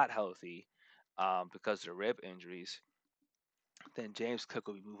is not healthy because of rib injuries, then James Cook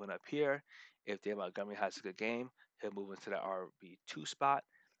will be moving up here. If Dave Montgomery has a good game, he'll move into the RB2 spot.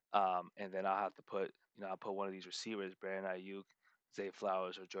 And then I'll have to I'll put one of these receivers, Brandon Ayuk, Zay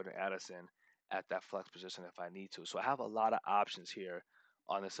Flowers, or Jordan Addison at that flex position if I need to. So I have a lot of options here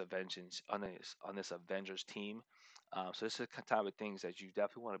on this Avengers team. So this is the type of things that you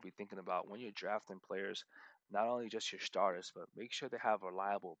definitely want to be thinking about when you're drafting players, not only just your starters, but make sure they have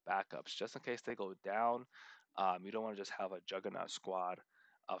reliable backups just in case they go down. You don't want to just have a juggernaut squad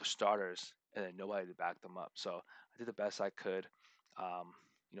of starters and then nobody to back them up. So I did the best I could,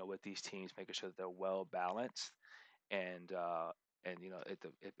 with these teams, making sure that they're well balanced and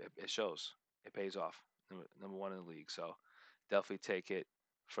it shows, it pays off. Number one in the league. So definitely take it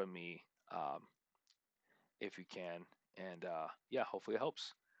from me if you can, and yeah, hopefully it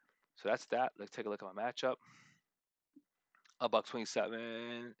helps. So that's that. Let's take a look at my matchup. A buck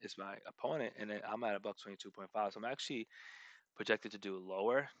 27 is my opponent, and then I'm at a buck 22.5. So I'm actually projected to do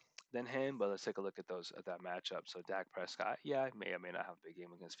lower than him, but let's take a look at those at that matchup. So Dak Prescott, yeah, may or may not have a big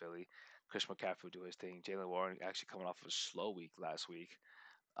game against Philly. Chris McCaffrey will do his thing. Jalen Warren actually coming off of a slow week last week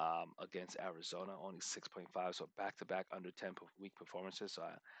against Arizona, only 6.5. So back to back under 10 week performances. So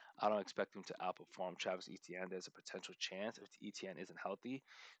I don't expect him to outperform Travis Etienne. There's a potential chance if Etienne isn't healthy.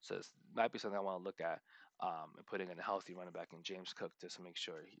 So it might be something I want to look at and putting in a healthy running back in James Cook just to make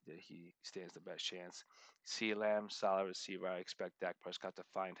sure that he stands the best chance. C. Lamb, solid receiver. I expect Dak Prescott to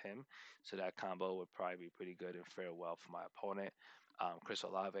find him. So that combo would probably be pretty good and fare well for my opponent. Chris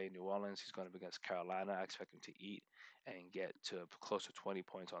Olave, New Orleans, he's going up against Carolina. I expect him to eat and get to close to 20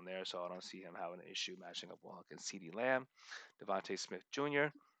 points on there. So I don't see him having an issue matching up well against CeeDee Lamb, Devontae Smith Jr.,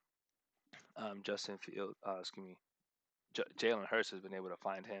 Justin Field, excuse me, Jalen Hurts has been able to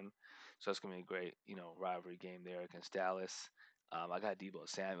find him, so it's gonna be a great, rivalry game there against Dallas. I got Debo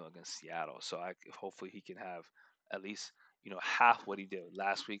Samuel against Seattle, so hopefully he can have at least half what he did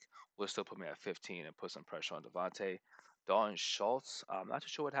last week. Will still put me at 15 and put some pressure on Devontae. Dalton Schultz, I'm not too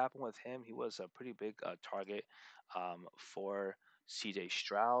sure what happened with him. He was a pretty big target for CJ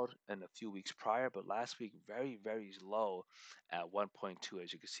Stroud in a few weeks prior, but last week very, very low at 1.2.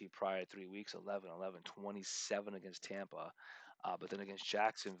 As you can see, prior 3 weeks, 11, 11, 27 against Tampa. But then against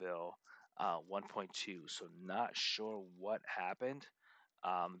Jacksonville, 1.2. So not sure what happened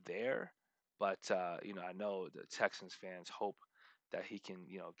there. But, I know the Texans fans hope that he can,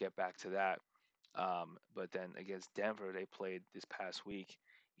 get back to that. But then against Denver, they played this past week.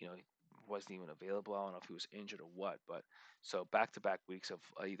 He wasn't even available. I don't know if he was injured or what. But so back-to-back weeks of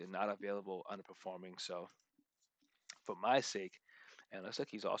either not available, underperforming. So for my sake, and it looks like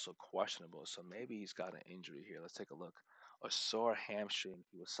he's also questionable. So maybe he's got an injury here. Let's take a look. A sore hamstring.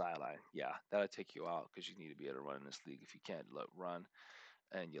 He was sidelined. Yeah, that'll take you out because you need to be able to run in this league. If you can't run,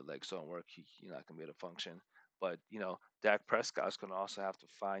 and your legs don't work, you're not gonna be able to function. But Dak Prescott's gonna also have to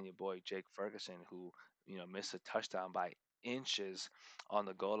find your boy Jake Ferguson, who missed a touchdown by inches on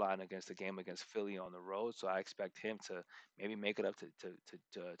the goal line against the game against Philly on the road. So I expect him to maybe make it up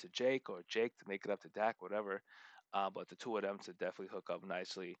to Jake, or Jake to make it up to Dak, whatever. But the two of them to definitely hook up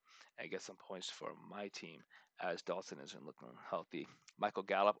nicely and get some points for my team as Dalton isn't looking healthy. Michael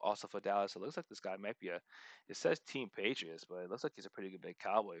Gallup also for Dallas. It looks like this guy might be it says Team Patriots, but it looks like he's a pretty good big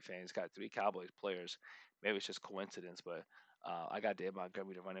Cowboy fan. He's got three Cowboys players. Maybe it's just coincidence, but I got Dave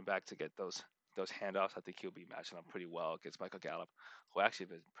Montgomery to running back to get those handoffs. I think he'll be matching up pretty well against Michael Gallup, who actually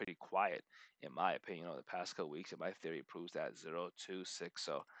been pretty quiet in my opinion over the past couple weeks. And my theory proves that 0-2-6.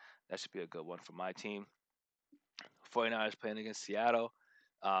 So that should be a good one for my team. 49ers playing against Seattle.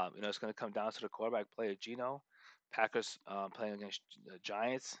 It's going to come down to the quarterback play of Geno. Packers playing against the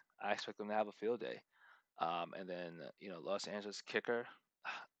Giants. I expect them to have a field day. And then Los Angeles kicker.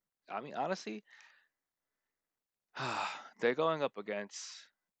 I mean, honestly, they're going up against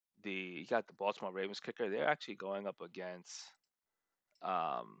you got the Baltimore Ravens kicker. They're actually going up against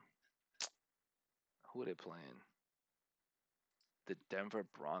um, who are they playing? The Denver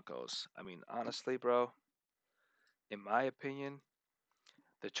Broncos. I mean, honestly, bro, in my opinion,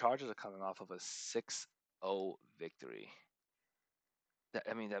 the Chargers are coming off of a 6-0 victory.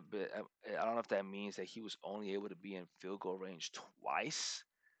 I mean, I don't know if that means that he was only able to be in field goal range twice.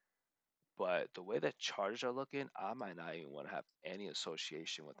 But the way that Chargers are looking, I might not even want to have any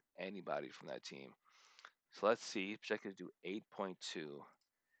association with anybody from that team. So let's see. He's projected to do 8.2.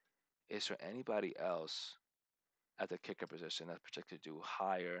 Is there anybody else at the kicker position that's projected to do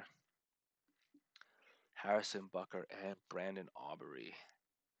higher? Harrison Bucker and Brandon Aubrey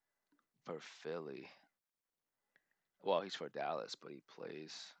for Philly. Well, he's for Dallas, but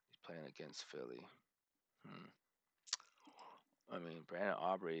he's playing against Philly. Hmm. I mean, Brandon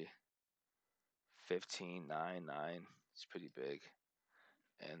Aubrey, 15, 9, 9. It's pretty big.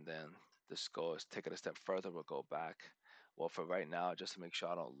 And then this goes take it a step further. We'll go back. Well, for right now, just to make sure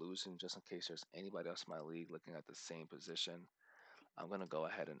I don't lose him, just in case there's anybody else in my league looking at the same position, I'm gonna go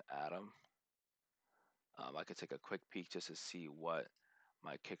ahead and add him. I could take a quick peek just to see what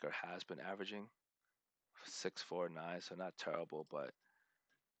my kicker has been averaging. 6.49, so not terrible, but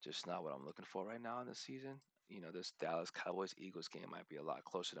just not what I'm looking for right now in the season. This Dallas Cowboys Eagles game might be a lot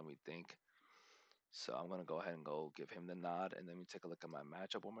closer than we think. So I'm gonna go ahead and go give him the nod, and then we take a look at my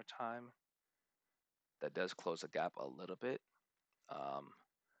matchup one more time. That does close the gap a little bit. Um,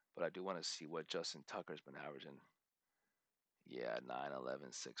 but I do want to see what Justin Tucker's been averaging. Yeah, 9,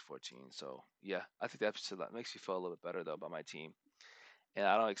 11, 6, 14. So, yeah, I think that makes me feel a little bit better, though, about my team. And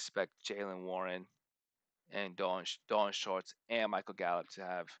I don't expect Jalen Warren and Dawn Shorts and Michael Gallup to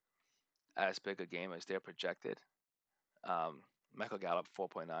have as big a game as they're projected. Um, Michael Gallup,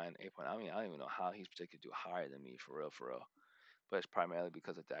 4.9, 8. I mean, I don't even know how he's projected to do higher than me, for real, for real. but it's primarily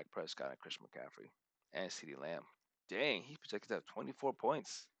because of Dak Prescott and Christian McCaffrey and CeeDee Lamb. Dang, he projected to have 24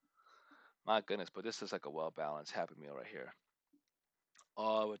 points. My goodness, but this is like a well balanced Happy Meal right here.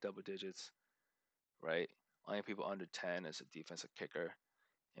 All with double digits, right? Only people under 10 is a defensive kicker,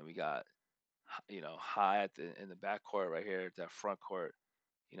 and we got high at in the back court right here. That front court,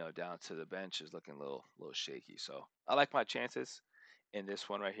 down to the bench is looking a little shaky. So I like my chances in this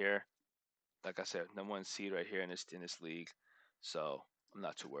one right here. Like I said, number one seed right here in this league. So I'm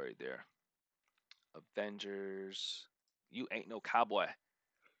not too worried there. Avengers, you ain't no cowboy.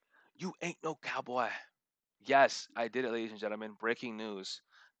 You ain't no cowboy. Yes, I did it, ladies and gentlemen. Breaking news: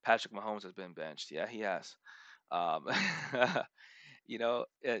 Patrick Mahomes has been benched. Yeah, he has. Um,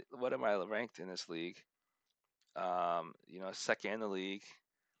 what am I ranked in this league? Second in the league.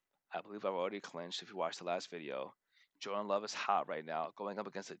 I believe I've already clinched if you watched the last video. Jordan Love is hot right now, going up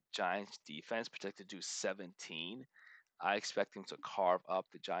against a Giants defense projected to do 17. I expect him to carve up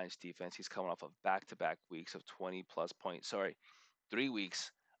the Giants defense. He's coming off of back-to-back weeks of 20 plus points. Sorry, 3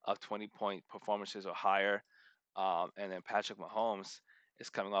 weeks of 20-point performances or higher. And then Patrick Mahomes is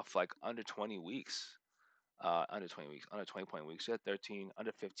coming off like under 20 weeks. Under 20 weeks, under 20-point weeks. Yeah, 13,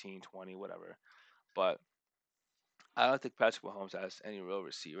 under 15, 20, whatever. But I don't think Patrick Mahomes has any real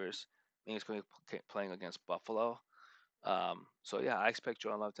receivers. I think he's going to be playing against Buffalo. So yeah, I expect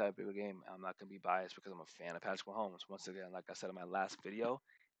Jordan Love to have a bigger game. I'm not going to be biased because I'm a fan of Patrick Mahomes. Once again, like I said in my last video,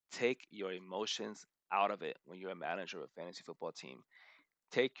 take your emotions out of it when you're a manager of a fantasy football team.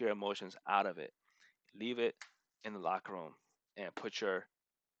 Take your emotions out of it. Leave it in the locker room and put your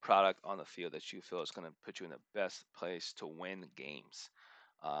product on the field that you feel is going to put you in the best place to win games.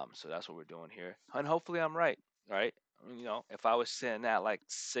 So that's what we're doing here, and hopefully I'm right. Right? If I was sitting at like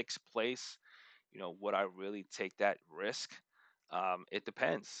sixth place, would I really take that risk? It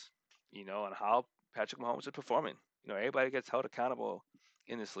depends, on how Patrick Mahomes is performing. Everybody gets held accountable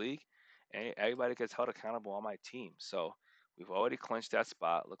in this league, and everybody gets held accountable on my team. So we've already clinched that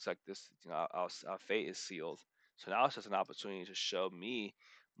spot. Looks like this, our fate is sealed. So now it's just an opportunity to show me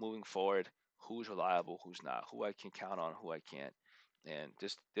moving forward who's reliable, who's not, who I can count on, who I can't. And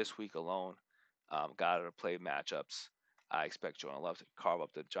just this week alone, got to play matchups. I expect Jordan Love to carve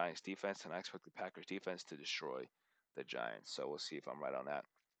up the Giants defense, and I expect the Packers defense to destroy the Giants. So we'll see if I'm right on that.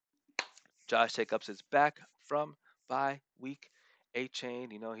 Josh Jacobs is back from bye week 8 chain.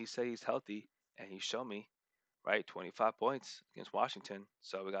 He said he's healthy, and he showed me, right? 25 points against Washington.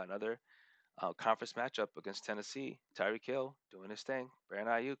 So we got another conference matchup against Tennessee. Tyreek Hill doing his thing.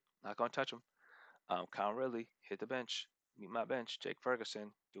 Brandon Ayuk, not going to touch him. Calvin Ridley hit the bench. Meet my bench. Jake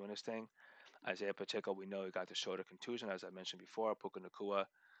Ferguson doing his thing. Isaiah Pacheco, we know he got the shoulder contusion, as I mentioned before. Puka Nakua,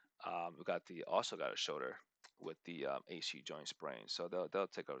 we also got a shoulder with the AC joint sprain, so they'll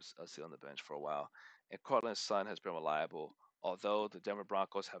take a seat on the bench for a while. And Cortland Sutton has been reliable, although the Denver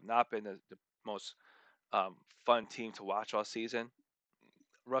Broncos have not been the most fun team to watch all season.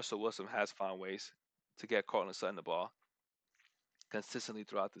 Russell Wilson has found ways to get Cortland Sutton the ball consistently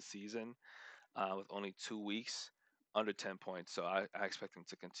throughout the season, with only 2 weeks under 10 points. So I expect him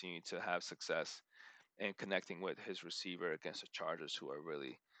to continue to have success and connecting with his receiver against the Chargers, who are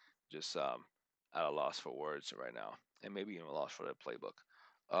really just at a loss for words right now, and maybe even a loss for their playbook.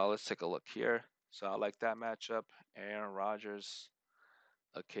 Let's take a look here. So I like that matchup. Aaron Rodgers,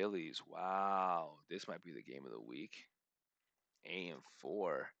 Achilles. Wow, this might be the game of the week. 8-4.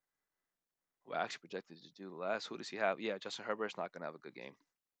 We're actually projected to do less. Who does he have? Yeah, Justin Herbert's not going to have a good game.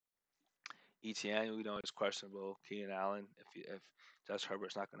 ETN, we know is questionable. Keenan Allen, if Justin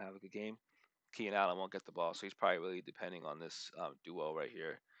Herbert's not going to have a good game, Keenan Allen won't get the ball, so he's probably really depending on this duo right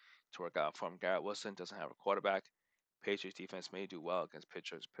here to work out for him. Garrett Wilson doesn't have a quarterback. Patriots defense may do well against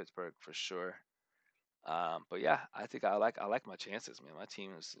Pittsburgh for sure. But yeah, I think I like my chances, man. My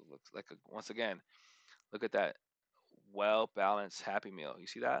team looks like once again, look at that well balanced Happy Meal. You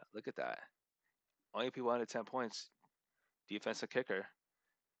see that? Look at that. Only people under 10 points. Defensive kicker.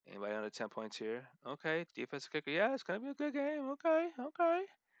 Anybody under 10 points here? Okay, defensive kicker. Yeah, it's gonna be a good game. Okay, okay.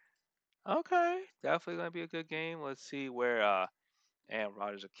 Okay, definitely gonna be a good game. Let's see where Aaron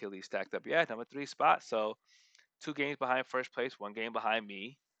Rodgers Achilles stacked up. Yeah, number 3 spot. So 2 games behind first place, 1 game behind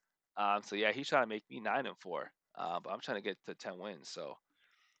me. So yeah, he's trying to make me 9-4. But I'm trying to get to 10 wins. So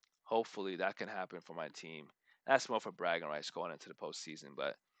hopefully that can happen for my team. That's more for bragging rights going into the postseason.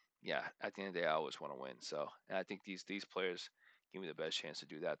 But yeah, at the end of the day, I always want to win. So and I think these players give me the best chance to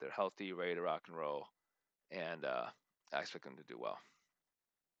do that. They're healthy, ready to rock and roll, and I expect them to do well.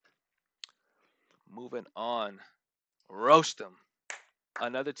 Moving on, roast them.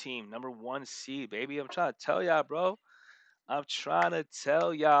 Another team, number 1 seed, baby. I'm trying to tell y'all, bro. I'm trying to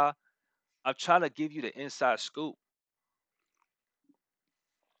tell y'all. I'm trying to give you the inside scoop.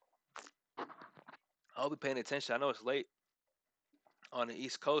 I'll be paying attention. I know it's late on the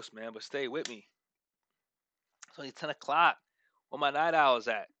East Coast, man, but stay with me. It's only 10 o'clock. Where my night owls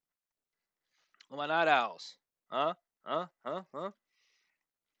at? Where my night owls? Huh? Huh? Huh? Huh?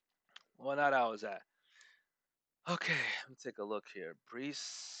 Where my night owls at? Okay, let me take a look here.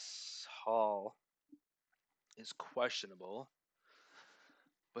 Brees Hall is questionable,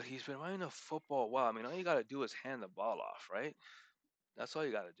 but he's been running the football well. I mean, all you got to do is hand the ball off, right? That's all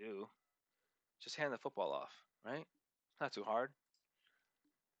you got to do. Just hand the football off, right? Not too hard,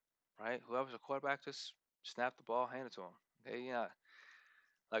 right? Whoever's a quarterback, just snap the ball, hand it to him. Okay, yeah.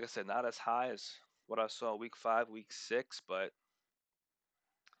 Like I said, not as high as what I saw week 5, week 6, but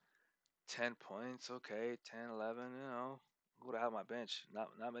 10 points, okay, 10, 11, you know. Who would I have on my bench? Not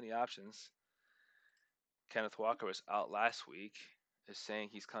many options. Kenneth Walker was out last week. They're saying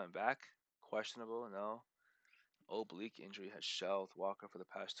he's coming back. Questionable, no. Oblique injury has shelved Walker for the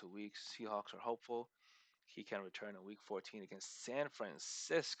past 2 weeks. Seahawks are hopeful he can return in week 14 against San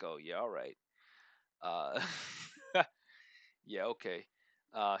Francisco. Yeah, all right. Uh, yeah, okay.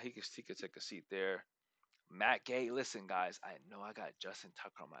 He could take a seat there. Matt Gay, listen, guys, I know I got Justin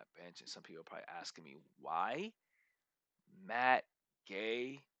Tucker on my bench, and some people are probably asking me why. Matt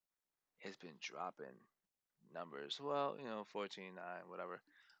Gay has been dropping numbers. Well, 14, 9, whatever.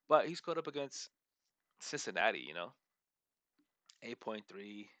 But he's caught up against Cincinnati,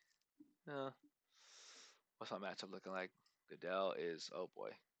 8.3. Uh, what's my matchup looking like? Goodell is, oh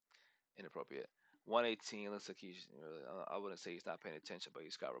boy, inappropriate. 118 looks like he's really, I wouldn't say he's not paying attention, but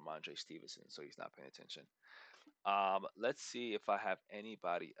he's got Ramondre Stevenson, so he's not paying attention. Let's see if I have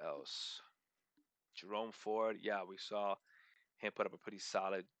anybody else. Jerome Ford, yeah, we saw him put up a pretty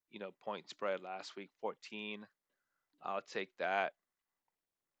solid, point spread last week, 14. I'll take that.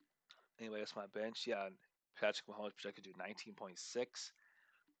 Anyway, that's my bench. Yeah, Patrick Mahomes projected to do 19.6.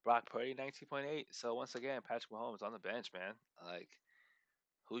 Brock Purdy 19.8. So once again, Patrick Mahomes on the bench, man. Like,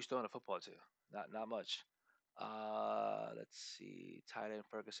 who's throwing the football to? Not much. Let's see. Tight end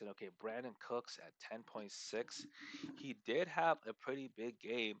Ferguson. Okay, Brandon Cooks at 10.6. He did have a pretty big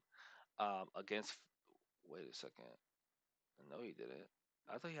game against. Wait a second. No, he didn't.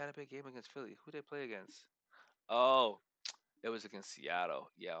 I thought he had a big game against Philly. Who did they play against? Oh, it was against Seattle.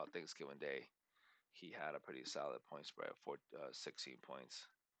 Yeah, on Thanksgiving Day. He had a pretty solid point spread for 16 points.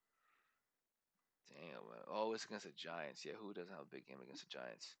 Damn. Oh, it's against the Giants. Yeah, who doesn't have a big game against the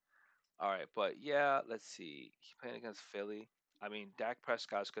Giants? All right, but yeah, let's see. He playing against Philly. I mean, Dak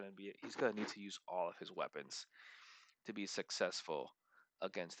Prescott's he's gonna need to use all of his weapons to be successful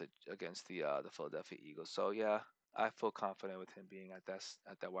against the Philadelphia Eagles. So yeah, I feel confident with him being at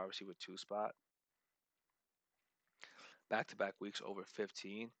that wide receiver 2 spot. Back-to-back weeks over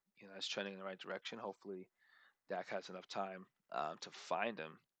 15. That's trending in the right direction. Hopefully, Dak has enough time to find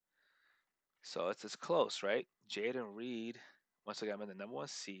him. So it's close, right? Jaden Reed, once again, I'm in the number 1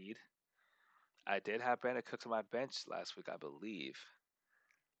 seed. I did have Brandon Cooks on my bench last week, I believe.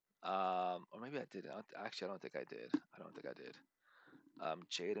 Or maybe I didn't. Actually, I don't think I did. I don't think I did.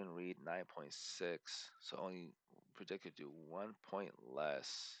 Jaden Reed, 9.6. So only predicted to do 1 point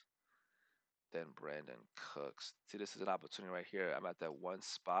less than Brandon Cooks. See, this is an opportunity right here. I'm at that one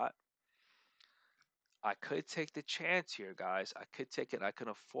spot. I could take the chance here, guys. I could take it. I can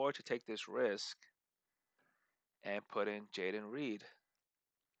afford to take this risk and put in Jaden Reed.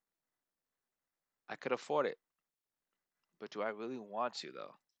 I could afford it. But do I really want to,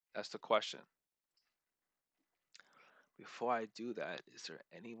 though? That's the question. Before I do that, is there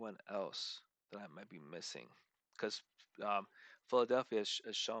anyone else that I might be missing? Because Philadelphia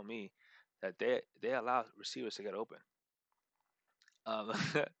has shown me that they allow receivers to get open. Um,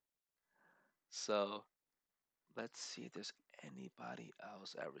 so let's see if there's anybody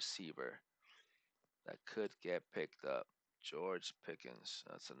else at receiver that could get picked up. George Pickens,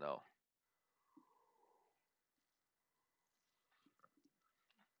 that's a no.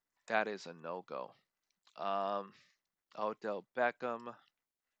 That is a no go. Odell Beckham,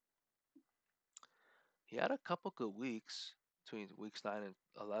 he had a couple good weeks between weeks 9 and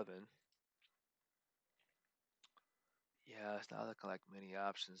 11. Yeah, it's not looking like many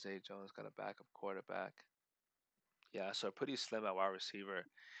options. Zay Jones got a backup quarterback. Yeah, so pretty slim at wide receiver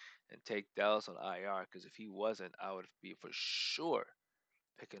and take Dallas on IR because if he wasn't, I would be for sure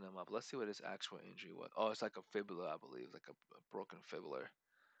picking him up. Let's see what his actual injury was. Oh, it's like a fibula, I believe, like a broken fibula.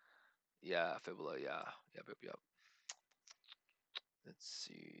 Yeah, fibula. Yeah, yep, yep, yep. Let's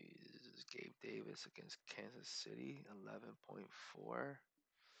see. This is Gabe Davis against Kansas City, 11.4.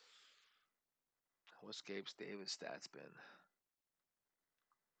 What's Gabe Davis' stats been?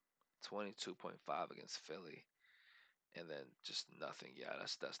 22.5 against Philly, and then just nothing. Yeah,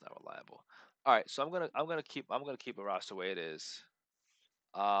 that's not reliable. All right, so I'm gonna keep a roster the way it is.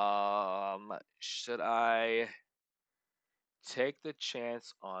 Should I take the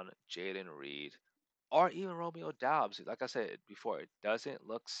chance on Jaden Reed or even Romeo Dobbs? Like I said before, it doesn't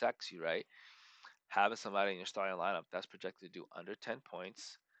look sexy, right? Having somebody in your starting lineup that's projected to do under 10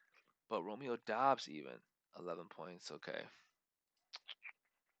 points, but Romeo Dobbs even 11 points. Okay,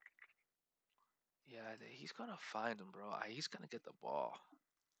 yeah, he's gonna find him, bro. He's gonna get the ball.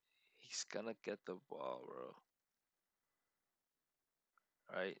 He's gonna get the ball, bro.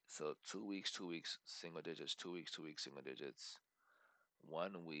 All right, so 2 weeks, 2 weeks, single digits. 2 weeks, 2 weeks, single digits.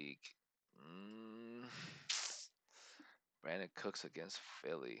 1 week. Mm, Brandon Cooks against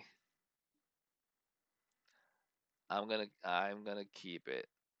Philly. I'm gonna keep it.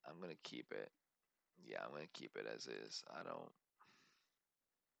 I'm gonna keep it. Yeah, I'm gonna keep it as is. I don't.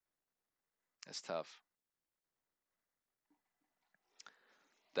 That's tough.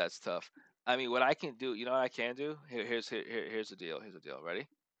 That's tough. I mean, what I can do, you know what I can do? Here's the deal. Here's the deal. Ready?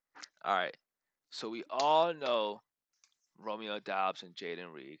 All right. So we all know Romeo Dobbs and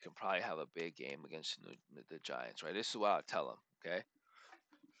Jaden Reed can probably have a big game against the Giants, right? This is what I'll tell them. Okay.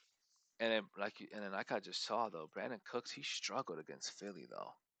 And then like I just saw though, Brandon Cooks he struggled against Philly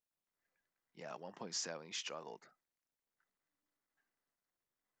though. Yeah, 1.7. He struggled.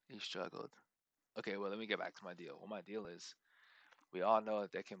 He struggled. Okay, well let me get back to my deal. What my deal is, we all know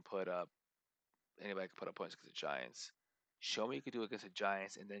that they can put up anybody can put up points against the Giants. Show me you could do it against the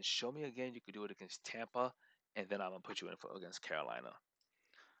Giants, and then show me again you could do it against Tampa, and then I'm gonna put you in for against Carolina.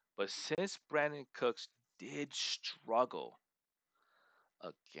 But since Brandon Cooks did struggle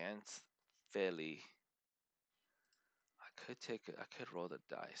against Philly, I could roll the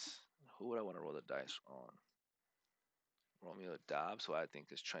dice. Who would I want to roll the dice on? Romeo Dobbs, who I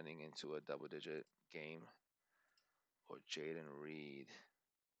think is trending into a double digit game, or Jaden Reed,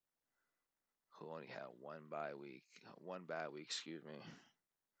 who only had one bad week, excuse me,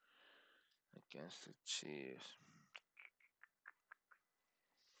 against the Chiefs.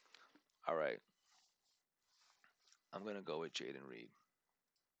 All right, I'm gonna go with Jaden Reed.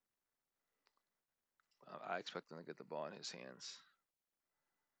 I expect him to get the ball in his hands,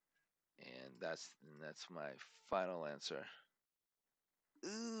 and that's my final answer.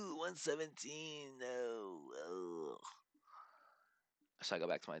 Ooh, 117. No. Oh. Should I go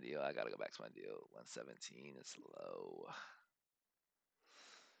back to my deal? I gotta go back to my deal. 117 is low.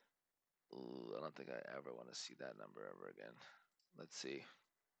 Ooh, I don't think I ever want to see that number ever again. Let's see.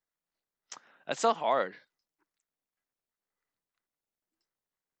 That's so hard.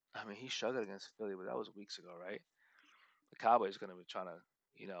 I mean, he struggled against Philly, but that was weeks ago, right? The Cowboys gonna be trying to,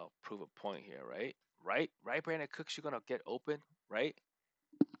 prove a point here, right? Right, Brandon Cooks, you're gonna get open, right?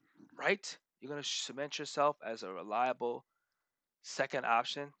 Right? You're gonna cement yourself as a reliable second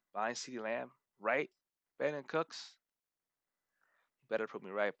option behind CeeDee Lamb, right? Brandon Cooks, you better prove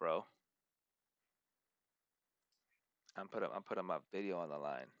me right, bro. I'm putting my video on the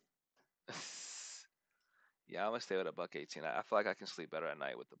line. Yeah, I'm gonna stay with a buck 18. I feel like I can sleep better at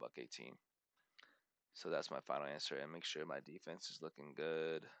night with the buck 18. So that's my final answer. And make sure my defense is looking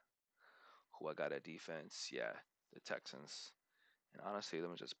good. Who I got at defense? Yeah, the Texans. And honestly, let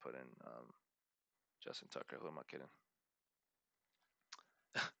me just put in Justin Tucker. Who am I kidding?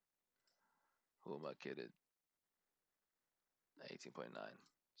 Who am I kidding? 18.9.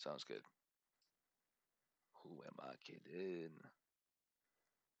 Sounds good. Who am I kidding?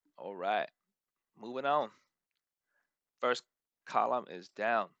 All right, moving on. First column is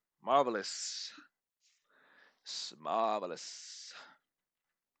down. Marvelous. Marvelous.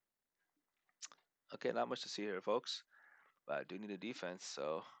 Okay, not much to see here, folks. But I do need a defense,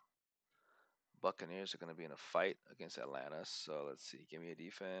 so Buccaneers are going to be in a fight against Atlanta. So let's see. Give me a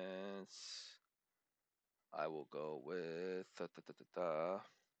defense. I will go with the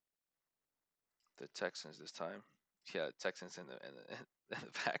Texans this time. Yeah, Texans and the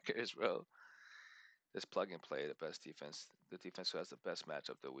Packers, bro. Just plug and play the best defense. The defense who has the best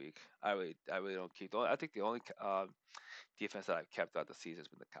matchup of the week. I really don't keep. I think the only defense that I've kept out the season has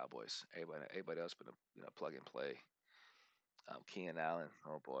been the Cowboys. Everybody else been a plug and play. Keenan Allen.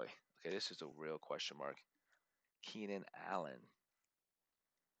 Oh boy. Okay, this is a real question mark. Keenan Allen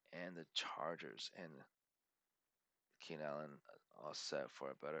and the Chargers and Keenan Allen all set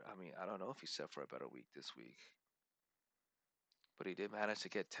for a better. I mean, I don't know if he's set for a better week this week, but he did manage to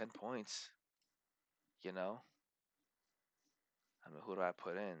get 10 points. You know, I mean, who do I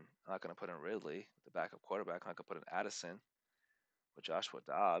put in? I'm not gonna put in Ridley, the backup quarterback. I'm not gonna put in Addison with Joshua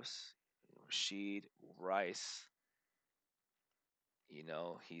Dobbs, Rashid Rice.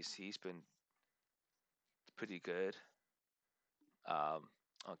 He's been pretty good. Um,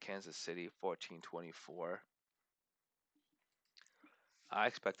 on Kansas City, 14-24. I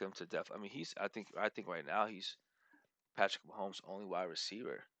expect him to I mean, he's. I think right now he's Patrick Mahomes' only wide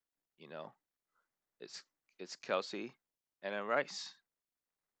receiver. You know, it's it's Kelsey and then Rice.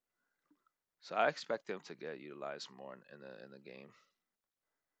 So I expect him to get utilized more in the game.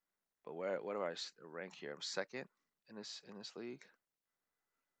 But what do I rank here? I'm second in this league.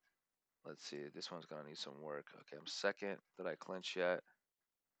 Let's see. This one's gonna need some work. Okay, I'm second. Did I clinch yet?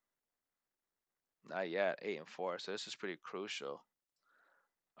 Not yet. 8-4. So this is pretty crucial.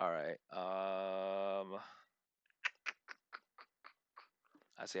 All right.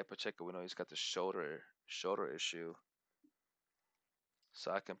 Isaiah Pacheco. We know he's got the shoulder issue,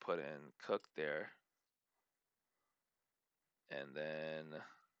 so I can put in Cook there, and then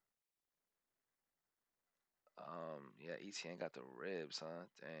yeah, ETN got the ribs, huh?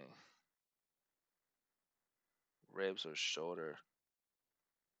 Dang, ribs or shoulder.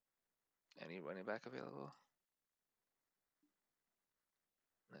 Any running back available?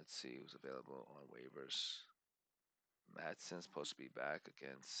 Let's see who's available on waivers. Madsen's supposed to be back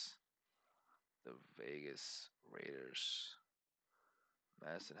against the Vegas Raiders.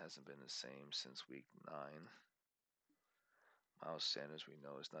 Madison hasn't been the same since week 9. Miles Sanders, we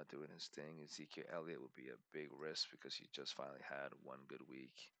know, is not doing his thing. Ezekiel Elliott would be a big risk because he just finally had one good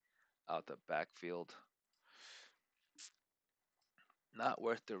week out the backfield. Not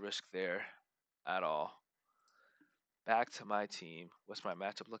worth the risk there at all. Back to my team. What's my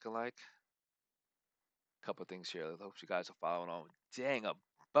matchup looking like? Couple things here. I hope you guys are following on. Dang, a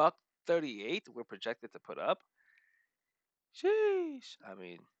buck 38 we're projected to put up. Sheesh. I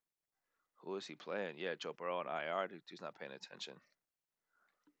mean, who is he playing? Yeah, Joe Burrow on IR. Dude's not paying attention.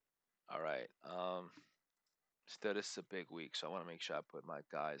 All right. Still, this is a big week, so I want to make sure I put my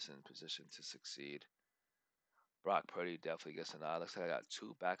guys in position to succeed. Brock Purdy definitely gets a nod. Looks like I got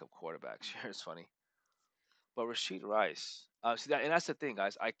 2 backup quarterbacks here. It's funny. But Rashid Rice. See that, and that's the thing,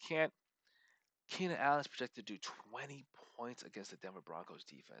 guys. I can't. Keenan Allen's projected to do 20 points against the Denver Broncos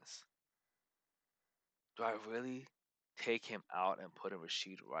defense. Do I really take him out and put in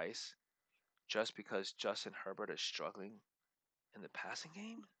Rashid Rice just because Justin Herbert is struggling in the passing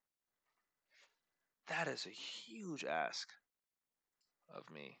game? That is a huge ask of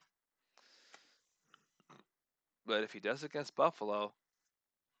me. But if he does against Buffalo,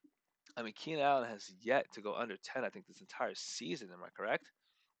 I mean, Keenan Allen has yet to go under 10, I think, this entire season. Am I correct?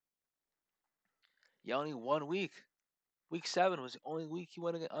 Yeah, only 1 week. Week 7 was the only week he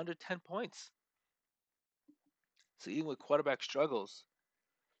went under 10 points. So even with quarterback struggles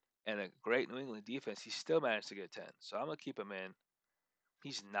and a great New England defense, he still managed to get 10. So I'm going to keep him in.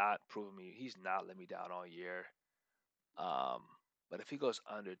 He's not proving me. He's not let me down all year. Um, but if he goes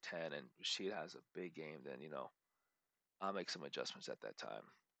under 10 and Rashid has a big game, then, I'll make some adjustments at that time.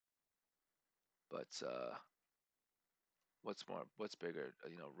 But what's bigger?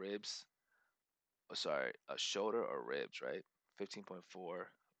 Ribs. Oh, sorry, a shoulder or ribs, right? 15.4.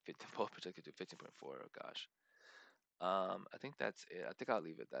 Both projected to 15.4. Oh gosh. I think that's it. I think I'll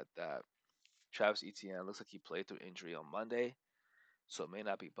leave it at that. Travis Etienne looks like he played through injury on Monday, so it may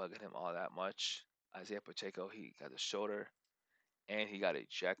not be bugging him all that much. Isaiah Pacheco, he got his shoulder and he got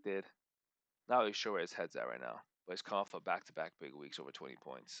ejected. Not really sure where his head's at right now, but he's coming off of back-to-back big weeks over 20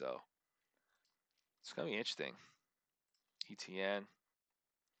 points, so it's gonna be interesting. Etienne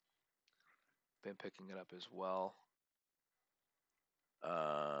been picking it up as well.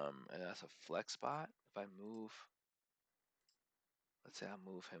 And that's a flex spot. If I move, let's say I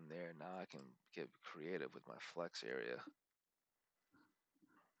move him there, now I can get creative with my flex area.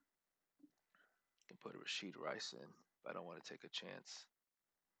 I can put a Rashid Rice in, but I don't want to take a chance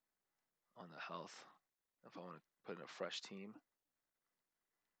on the health. If I want to put in a fresh team,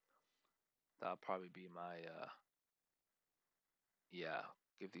 that'll probably be my yeah.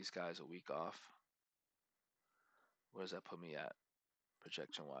 Give these guys a week off. Where does that put me at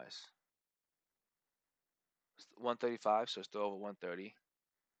projection wise? 135, so it's still over 130.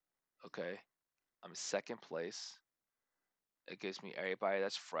 Okay, I'm second place. It gives me everybody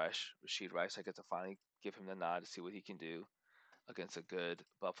that's fresh. Rashid Rice, I get to finally give him the nod to see what he can do against a good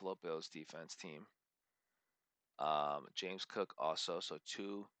Buffalo Bills defense team. James Cook also, so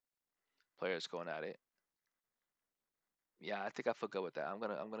 2 players going at it. Yeah, I think I feel good with that. I'm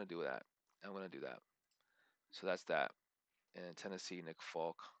gonna do that. I'm gonna do that. So that's that. And Tennessee, Nick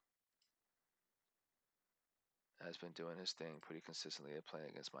Folk has been doing his thing pretty consistently. They're playing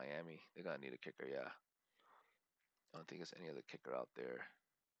against Miami. They're gonna need a kicker, yeah. I don't think there's any other kicker out there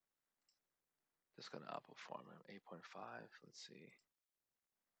that's gonna outperform him. 8.5. Let's see.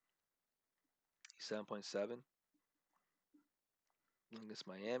 7.7. against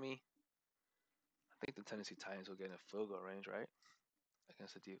Miami. I think the Tennessee Titans will get in a field goal range, right?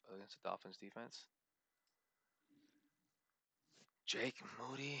 Against the Dolphins defense. Jake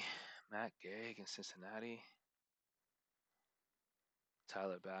Moody, Matt Gay against Cincinnati.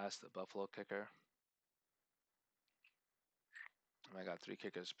 Tyler Bass, the Buffalo kicker. I got 3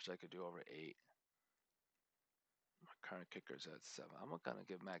 kickers, which I could do over 8. My current kicker's at 7. I'm gonna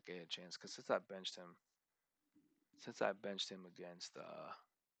give Matt Gay a chance because since I benched him against, I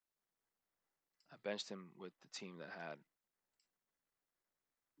benched him with the team that had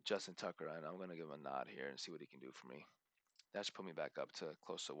Justin Tucker, and I'm gonna give him a nod here and see what he can do for me. That should put me back up to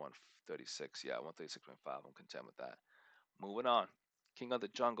close to 136. Yeah, 136.5. I'm content with that. Moving on. King of the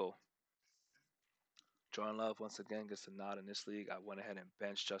Jungle. Jordan Love once again gets a nod in this league. I went ahead and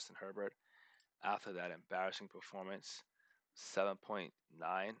benched Justin Herbert after that embarrassing performance. 7.9.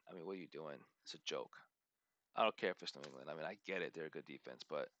 I mean, what are you doing? It's a joke. I don't care if it's New England. I mean, I get it. They're a good defense,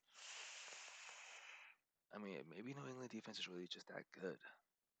 but I mean, maybe New England defense is really just that good.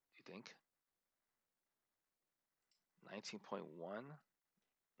 Do you think? 19.1?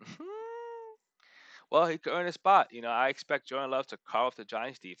 Well, he could earn a spot. I expect Jordan Love to carve off the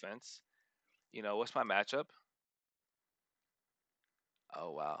Giants defense. What's my matchup?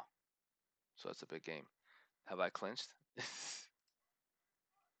 Oh, wow. So it's a big game. Have I clinched?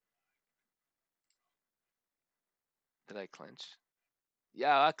 Did I clinch?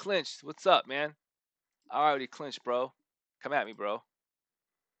 Yeah, I clinched. What's up, man? I already clinched, bro. Come at me, bro.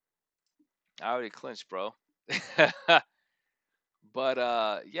 I already clinched, bro.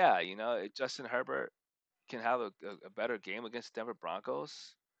 But yeah, Justin Herbert can have a better game against Denver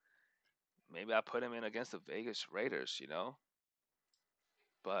Broncos. Maybe I put him in against the Vegas Raiders.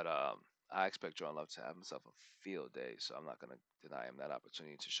 But I expect Jordan Love to have himself a field day, so I'm not gonna deny him that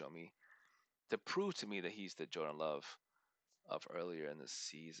opportunity to prove to me that he's the Jordan Love of earlier in the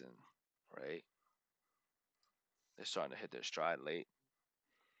season, right? They're starting to hit their stride late.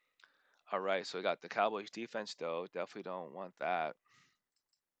 All right, so we got the Cowboys defense though. Definitely don't want that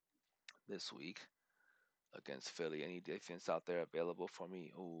this week against Philly. Any defense out there available for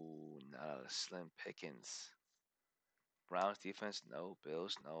me? Ooh, not a slim pickings. Browns defense, no.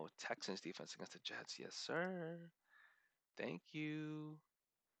 Bills, no. Texans defense against the Jets, yes sir. Thank you.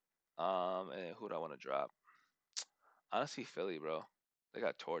 And who do I want to drop? Honestly, Philly, bro. They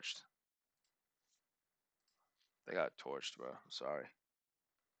got torched. They got torched, bro. I'm sorry.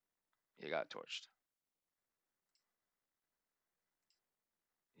 You got torched.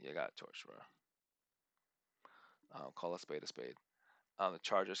 You got torched, bro. Call a spade a spade. The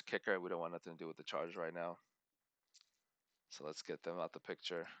Chargers kicker, we don't want nothing to do with the Chargers right now. So let's get them out the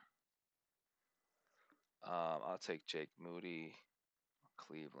picture. I'll take Jake Moody,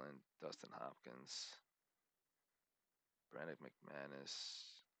 Cleveland, Dustin Hopkins, Brandon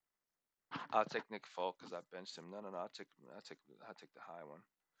McManus. I'll take Nick Folk because I benched him. No. I'll take the high one.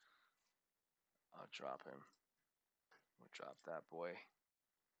 I'll drop him. We'll drop that boy.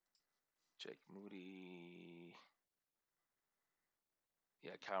 Jake Moody.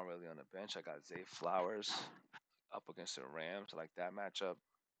 Yeah, Calvin Ridley on the bench. I got Zay Flowers up against the Rams. I like that matchup.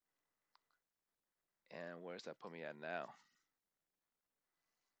 And where's that put me at now?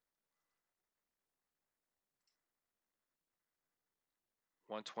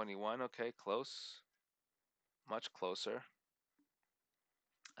 121. Okay, close. Much closer.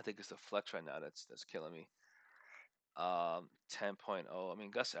 I think it's the flex right now that's killing me. 10.0. I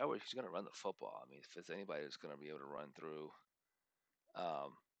mean, Gus Edwards, he's going to run the football. I mean, if it's anybody that's going to be able to run through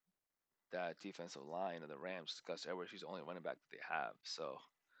um, that defensive line of the Rams, Gus Edwards, he's the only running back that they have. So,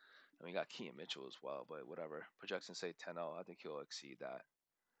 I mean, we got Keaton Mitchell as well, but whatever. Projections say 10-0. I think he'll exceed that.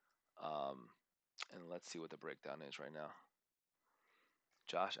 And let's see what the breakdown is right now.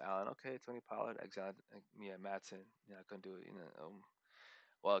 Josh Allen, okay. Tony Pollard, Mia Matson. Yeah, I couldn't do it.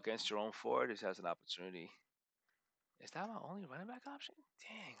 Well, against Jerome Ford, he has an opportunity. Is that my only running back option?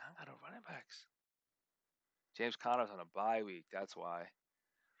 Dang, I got no running backs. James Conner's on a bye week. That's why.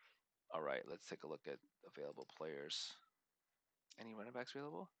 All right, let's take a look at available players. Any running backs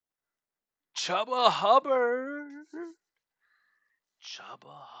available? Chuba Hubbard. Chuba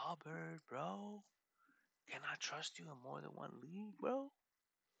Hubbard, bro. Can I trust you in more than one league, bro?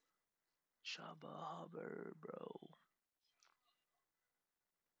 Chuba Hubbard, bro.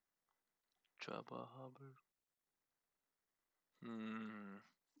 Chuba Hubbard.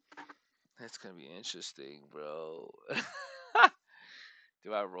 That's gonna be interesting, bro.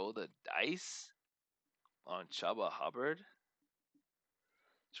 Do I roll the dice on Chuba Hubbard?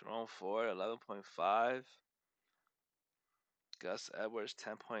 Jerome Ford, 11.5. Gus Edwards,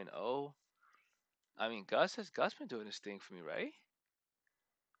 10.0. I mean, Gus been doing his thing for me, right?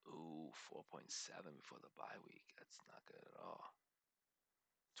 4.7 before the bye week. That's not good at all.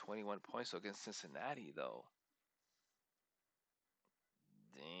 21 points against Cincinnati, though.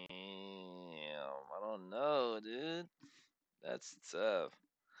 Damn, I don't know, dude. That's tough.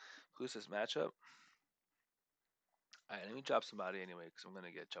 Who's this matchup? All right, let me drop somebody anyway, because I'm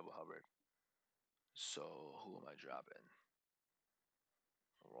gonna get Chuba Hubbard. So who am I dropping?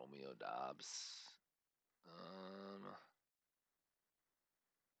 Romeo Dobbs.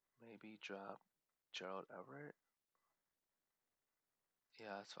 Maybe drop Gerald Everett.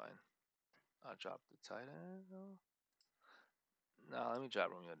 Yeah, that's fine. I'll drop the tight end. No, let me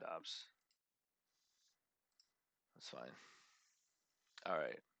drop Romeo Dobbs. That's fine. All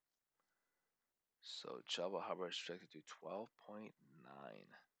right. So Chuba Hubbard is projected to 12.9.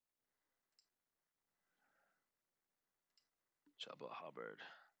 Chuba Hubbard.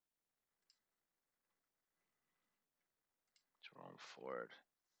 Jerome Ford.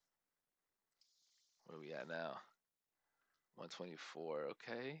 Where are we at now? 124.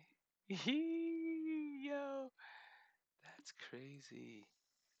 Okay. Yo, that's crazy.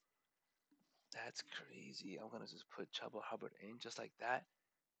 That's crazy. I'm gonna just put Chuba Hubbard in just like that.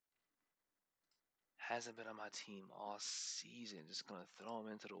 Hasn't been on my team all season. Just gonna throw him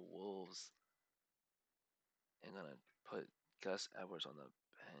into the wolves. And gonna put Gus Edwards on the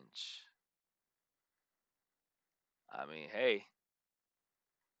bench. I mean, hey,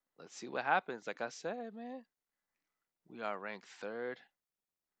 let's see what happens. Like I said, man, we are ranked third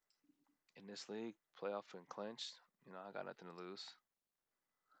in this league, playoff and clinched. You know, I got nothing to lose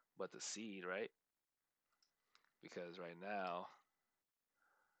but the seed, right? Because right now,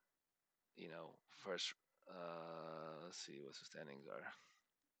 you know, first, let's see what the standings are.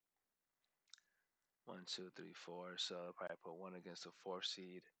 1, 2, 3, 4. So I'll probably put one against the fourth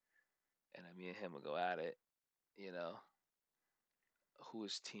seed, and then me and him will go at it. You know, who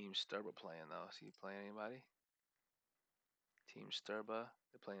is Team Sturba playing though? Is he playing anybody? Team Sturba.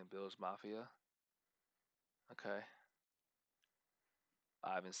 They're playing Bills Mafia. Okay.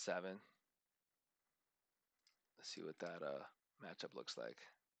 5-7. Let's see what that matchup looks like.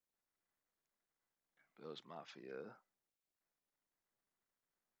 Bills Mafia.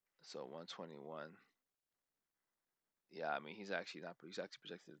 So 121. Yeah, I mean he's actually not. He's actually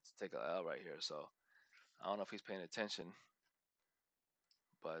projected to take a L right here. So I don't know if he's paying attention,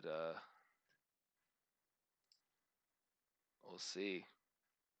 but we'll see.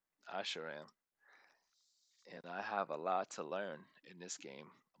 I sure am, and I have a lot to learn in this game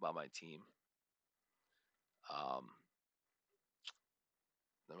about my team. Um,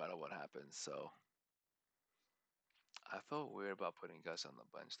 no matter what happens. So I felt weird about putting Gus on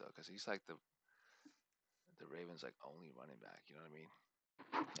the bench though, because he's like the Ravens like only running back. You know what I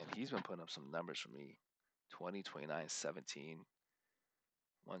mean? And he's been putting up some numbers for me. 20, 29, 17.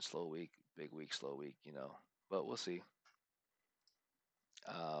 One slow week, big week, slow week, you know. But we'll see.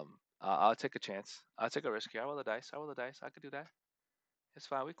 I'll take a chance. I'll take a risk here. I roll the dice. I roll the dice. I could do that. It's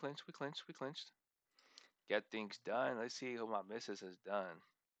fine. We clinched. We clinched. We clinched. Get things done. Let's see what my missus has done.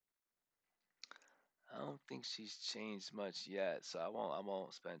 I don't think she's changed much yet, so I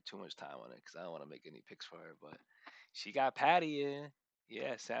won't spend too much time on it because I don't want to make any picks for her. But she got Patty in.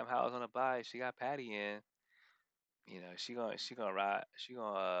 Yeah, Sam Howell's on a bye. She got Patty in. You know, she gonna ride. She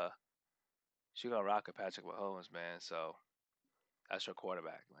gonna rock a Patrick Mahomes, man. So that's her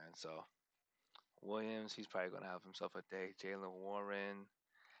quarterback, man. So Williams, he's probably gonna have himself a day. Jalen Warren.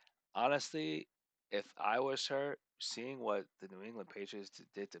 Honestly, if I was her, seeing what the New England Patriots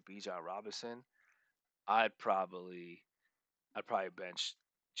did to Bijan Robinson, I'd probably bench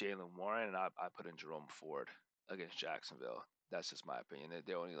Jalen Warren and I put in Jerome Ford against Jacksonville. That's just my opinion.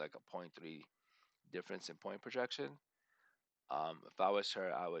 They're only like a point 0.3 difference in point projection. If I was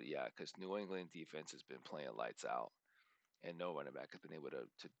her, I would, yeah, because New England defense has been playing lights out, and no running back has been able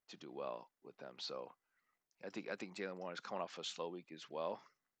to do well with them. So I think Jalen Warren is coming off a slow week as well.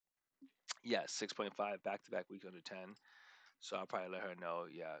 Yeah, 6.5 back-to-back weeks under 10. So I'll probably let her know.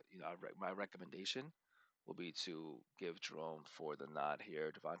 Yeah, you know, my recommendation will be to give Jerome for the nod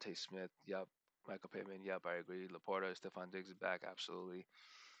here. Devontae Smith, yep. Michael Pittman, yep. I agree. Laporta, Stephon Diggs is back, absolutely.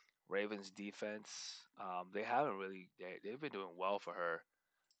 Ravens defense, they haven't really. They've been doing well for her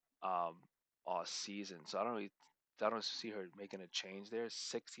um, all season. So I don't see her making a change there.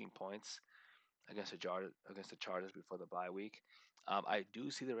 16 points against the Chargers before the bye week. I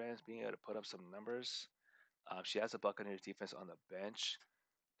do see the Rams being able to put up some numbers. She has the Buccaneers defense on the bench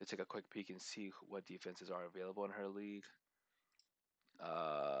to take a quick peek and see what defenses are available in her league.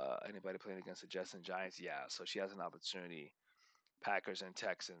 Anybody playing against the Jets and Giants? Yeah, so she has an opportunity. Packers and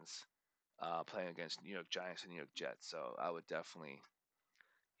Texans playing against New York Giants and New York Jets. So I would definitely,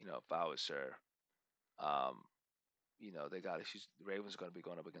 if I was her, um, they got issues. The Ravens are going to be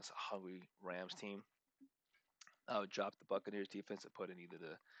going up against a hungry Rams team. I would drop the Buccaneers defense and put in either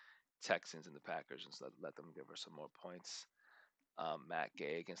the Texans and the Packers and let them give her some more points. Matt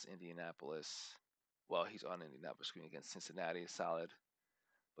Gay against Indianapolis. Well, he's on Indianapolis screen against Cincinnati is solid,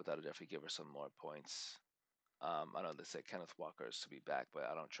 but that'll definitely give her some more points. I know they said Kenneth Walker is to be back, but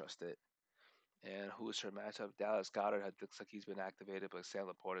I don't trust it. And who is her matchup? Dallas Goddard looks like he's been activated, but Sam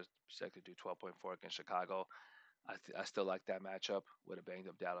Laporta is projected to do 12.4 against Chicago. I still like that matchup with a banged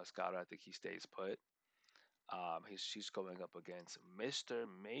up Dallas Goddard. I think he stays put. She's going up against Mr.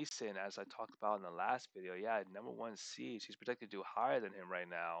 Mason, as I talked about in the last video. Yeah, number one seed. She's projected to do higher than him right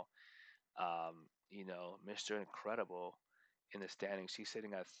now. Mr. Incredible in the standings. She's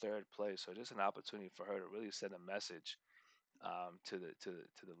sitting at third place, so just an opportunity for her to really send a message to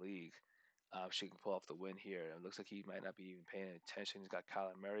the league. She can pull off the win here. It looks like he might not be even paying attention. He's got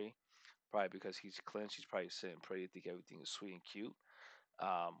Kyler Murray, probably because he's clinched. He's probably sitting pretty, think everything is sweet and cute.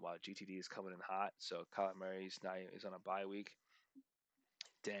 While GTD is coming in hot, so Kyler Murray is on a bye week.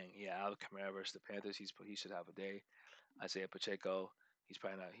 Dang, yeah, Alvin Kamara versus the Panthers. He should have a day. Isaiah Pacheco, he's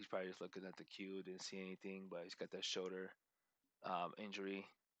probably not. He's probably just looking at the queue, didn't see anything, but he's got that shoulder injury.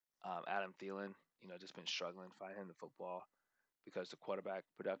 Adam Thielen, just been struggling finding the football because the quarterback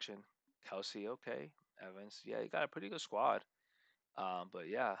production. Kelsey, okay. Evans, yeah, he got a pretty good squad. But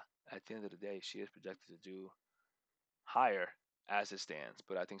yeah, at the end of the day, she is projected to do higher as it stands.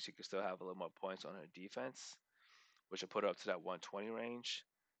 But I think she could still have a little more points on her defense, which will put her up to that 120 range.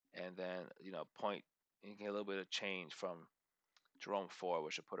 And then, point and get a little bit of change from Jerome Ford,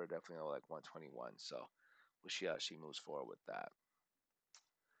 which will put her definitely on like 121. So we'll see how she moves forward with that.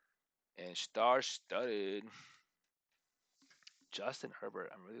 And star studded Justin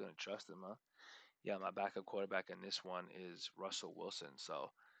Herbert. I'm really going to trust him, huh? Yeah, my backup quarterback in this one is Russell Wilson. So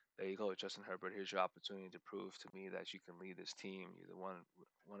there you go, Justin Herbert. Here's your opportunity to prove to me that you can lead this team. You're the one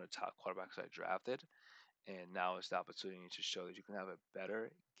of the top quarterbacks I drafted, and now it's the opportunity to show that you can have a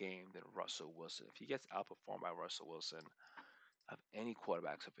better game than Russell Wilson. If he gets outperformed by Russell Wilson, I have any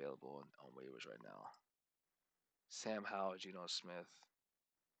quarterbacks available on waivers right now. Sam Howell, Geno Smith.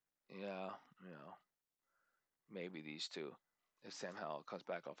 Yeah, maybe these two. If Sam Howell comes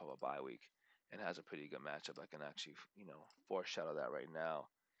back off of a bye week and has a pretty good matchup, I can actually, foreshadow that right now.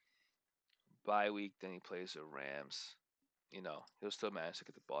 Bye week, then he plays the Rams. He'll still manage to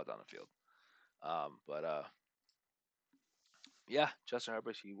get the ball down the field. But yeah, Justin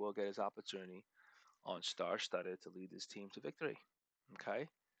Herbert, he will get his opportunity on star-studded to lead this team to victory. Okay,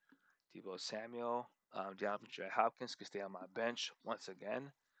 Debo Samuel, DeAndre Hopkins can stay on my bench once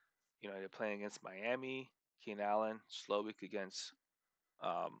again. They're playing against Miami. Keenan Allen, slow week against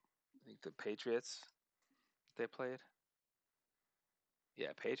I think the Patriots. They played. Yeah,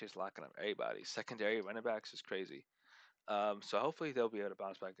 Patriots locking up everybody. Secondary running backs is crazy. So hopefully they'll be able to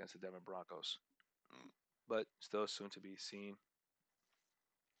bounce back against the Denver Broncos, but still soon to be seen.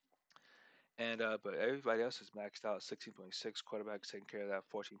 And but everybody else is maxed out. 16.6 quarterbacks taking care of that.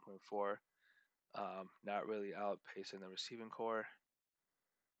 14.4. Not really outpacing the receiving core.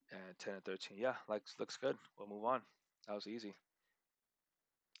 And 10 and 13. Yeah, looks good. We'll move on. That was easy.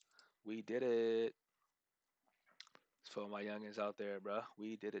 We did it. For my youngins out there, bro.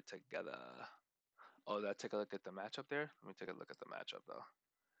 We did it together. Oh, did I take a look at the matchup there? Let me take a look at the matchup though.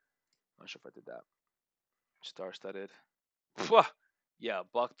 I'm not sure if I did that. Star-studded. Yeah,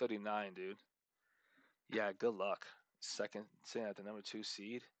 buck 39, dude. Yeah, good luck. Second, sitting at the number 2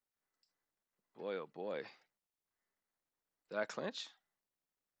 seed. Boy, oh boy. Did I clinch?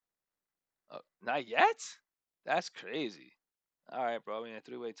 Oh, not yet? That's crazy. All right, bro. I mean, a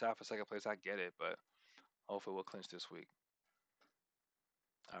 3-way tie for second place, I get it, but hopefully we'll clinch this week.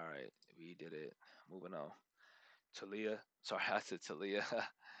 All right, we did it. Moving on. Talia, sorry, I said Talia.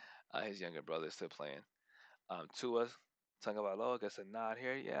 His younger brother is still playing. Tua, Tagovailoa gets a nod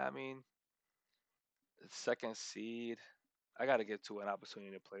here. Yeah, I mean, second seed. I got to give Tua an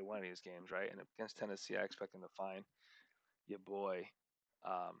opportunity to play one of these games, right? And against Tennessee, I expect him to find your boy,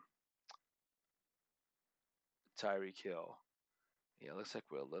 Tyreek Hill. Yeah, looks like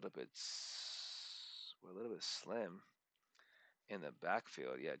we're a little bit slim in the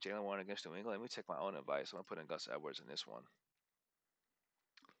backfield. Yeah, Jalen Warren against New England. Let me take my own advice. I'm gonna put in Gus Edwards in this one.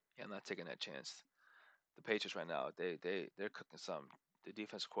 Yeah, I'm not taking that chance. The Patriots right now, they're cooking something. The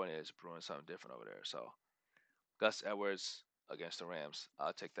defensive coordinator is brewing something different over there. So Gus Edwards against the Rams.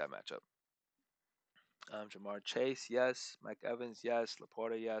 I'll take that matchup. Jamar Chase, yes. Mike Evans, yes.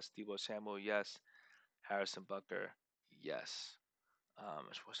 Laporta, yes. Debo Samuel, yes. Harrison Butker, yes. I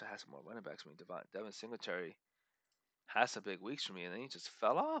wish I had some more running backs. I mean, Devin Singletary Had some big weeks for me, and then he just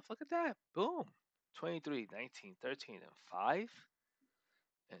fell off. Look at that. Boom. 23, 19, 13, and 5.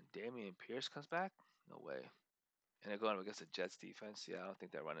 And Damian Pierce comes back? No way. And they're going up against the Jets defense. Yeah, I don't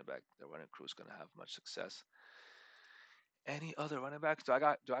think their running crew is gonna have much success. Any other running backs? Do I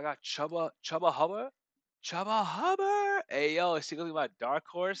got Chuba Hubbard? Chuba Hubbard? Hey yo, is he gonna be my dark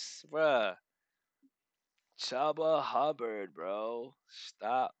horse? Bruh. Chuba Hubbard, bro.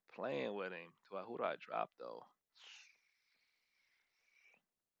 Stop playing with him. Who do I drop though?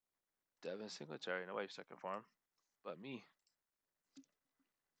 Devin Singletary. Nobody's checking for him. But me.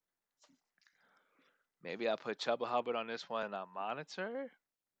 Maybe I put Chuba Hubbard on this one and I monitor?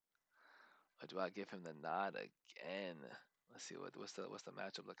 Or do I give him the nod again? Let's see what's the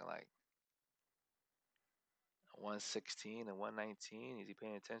matchup looking like. 116 and 119. Is he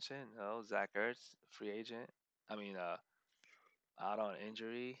paying attention? No. Zach Ertz, free agent. I mean, out on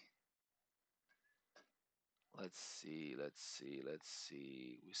injury. Let's see.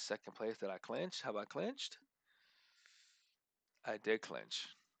 We second place. Did I clinch? Have I clinched? I did clinch.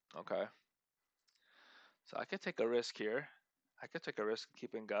 Okay. So I could take a risk here. I could take a risk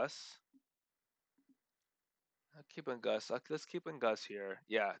keeping Gus. Keeping Gus. Let's keep in Gus here.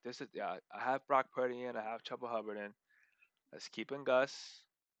 Yeah, this is yeah. I have Brock Purdy in. I have Chuba Hubbard in. Let's keep in Gus,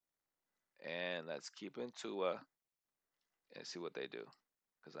 and let's keep in Tua, and see what they do,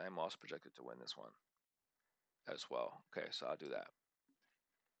 because I am also projected to win this one as well. Okay, so I'll do that.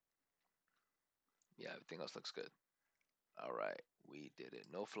 Yeah, everything else looks good. All right, we did it.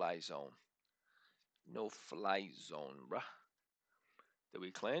 No fly zone. No fly zone, bruh. Did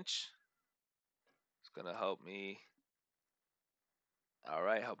we clinch? It's gonna help me. All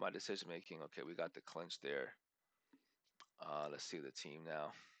right, help my decision making. Okay, we got the clinch there. Let's see the team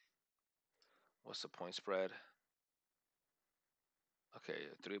now. What's the point spread? Okay,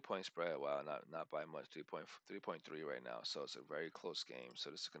 3 point spread. Wow, not by much. 3.3 right now. So it's a very close game. So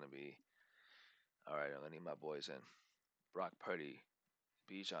this is gonna be all right. I'm gonna need my boys in. Brock Purdy,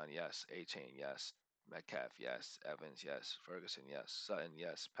 Bijan, yes. A Chain, yes. Metcalf, yes. Evans, yes. Ferguson, yes. Sutton,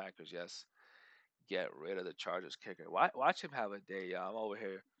 yes. Packers, yes. Get rid of the Chargers kicker. Watch him have a day, y'all. I'm over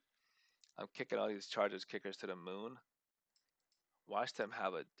here. I'm kicking all these Chargers kickers to the moon. Watch them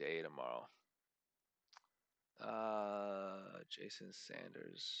have a day tomorrow. Jason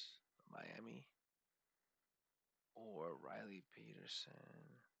Sanders, Miami, or Riley Peterson,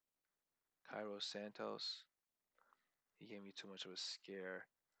 Cairo Santos. He gave me too much of a scare.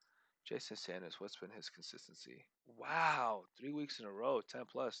 Jason Sanders, what's been his consistency? Wow, 3 weeks in a row, 10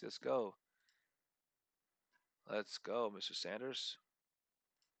 plus. Let's go. Let's go, Mr. Sanders.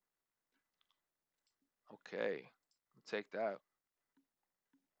 Okay, I'll take that.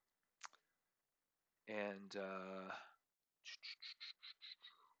 And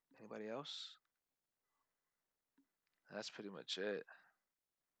anybody else? That's pretty much it.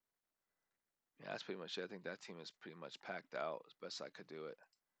 Yeah, that's pretty much it. I think that team is pretty much packed out as best I could do it.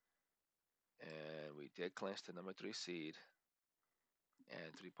 And we did clinch the number 3 seed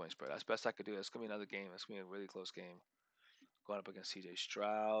and 3 point spread. That's best I could do. It's gonna be another game. It's gonna be a really close game. Going up against C.J.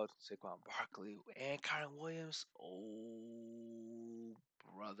 Stroud, Saquon Barkley, and Kyron Williams. Oh,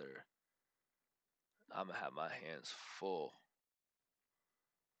 brother, I'm gonna have my hands full.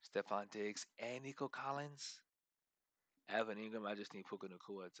 Stephon Diggs and Nico Collins. Evan Ingram, I just need Puka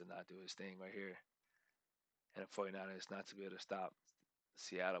Nacua to not do his thing right here. And the 49ers not to be able to stop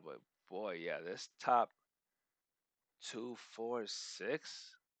Seattle. But boy, yeah, this top 2, 4,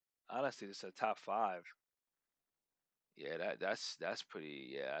 6. Honestly, this is a top 5. Yeah, that's pretty.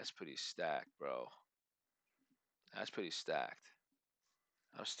 Yeah, that's pretty stacked, bro. That's pretty stacked.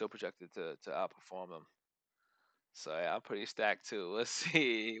 I'm still projected to outperform them. So yeah, I'm pretty stacked too. We'll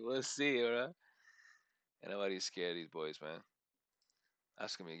see. We'll see, bro. And nobody's scared of these boys, man.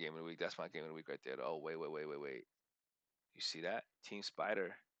 That's gonna be a game of the week. That's my game of the week right there. Oh, wait. You see that? Team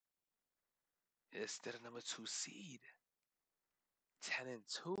Spider is still the number 2 seed.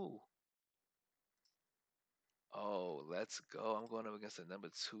 10-2. Oh, let's go. I'm going up against the number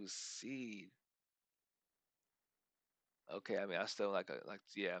 2 seed. Okay, I mean I still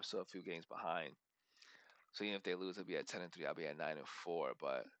yeah, I'm still a few games behind. So even if they lose, it'll be at 10-3. I'll be at 9-4.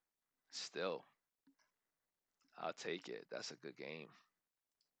 But still, I'll take it. That's a good game.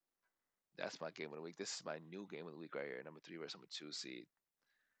 That's my game of the week. This is my new game of the week right here. Number 3 versus number 2 seed.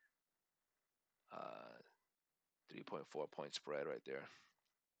 3.4 point spread right there.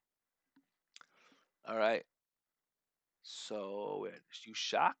 All right. So, you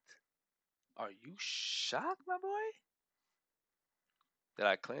shocked? Are you shocked, my boy? Did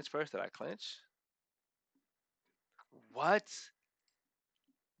I clinch first? Did I clinch? What?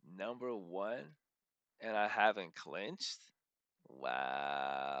 Number 1 and I haven't clinched.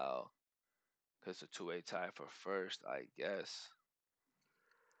 Wow. Because a two-way tie for first, I guess.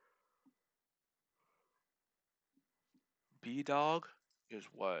 B Dog is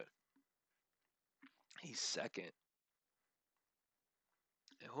what? He's second.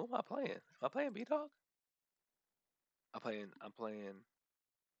 And who am I playing? Am I playing B Dog? I'm playing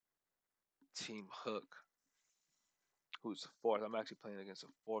Team Hook, who's fourth. I'm actually playing against a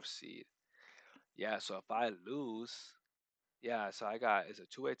fourth seed. Yeah, so if I lose, yeah, so I got it's a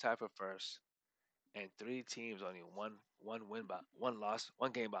two-way tie for first, and three teams only one win by one loss,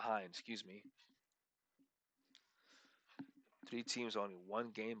 one game behind. Excuse me. Three teams only one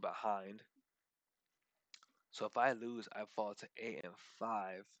game behind. So if I lose, I fall to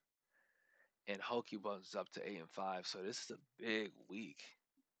 8-5, and Hokie bumps up to 8-5. So this is a big week.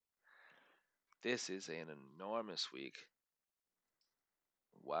 This is an enormous week.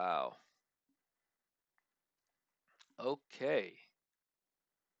 Wow. Okay.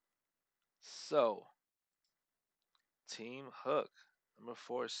 So Team Hook, number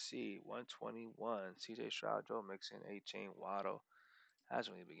 4 seed, 121. CJ Stroud, Joe Mixon, A-Chain, Waddle.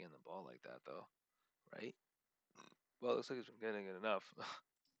 Hasn't really been getting the ball like that though, right? Well, it looks like he's been getting it enough.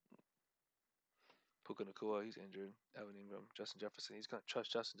 Puka Nakua, he's injured. Evan Ingram, Justin Jefferson. He's gonna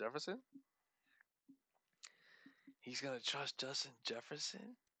trust Justin Jefferson. He's gonna trust Justin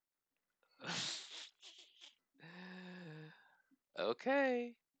Jefferson.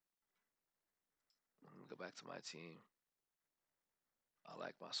 Okay. Let me go back to my team. I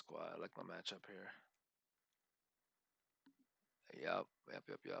like my squad. I like my matchup here. Yup.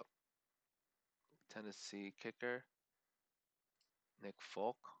 Tennessee kicker, Nick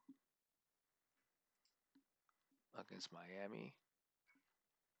Folk against Miami.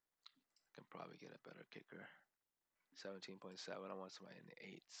 I can probably get a better kicker. 17.7. I want somebody in the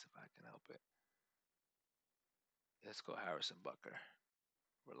eights if I can help it. Let's go Harrison Bucker.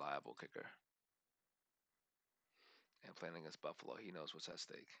 Reliable kicker. And playing against Buffalo, he knows what's at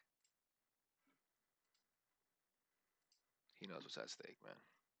stake. He knows what's at stake, man.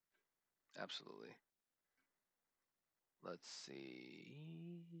 Absolutely. Let's see.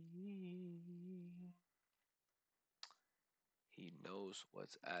 He knows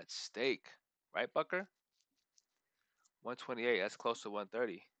what's at stake. Right, Bucker? 128. That's close to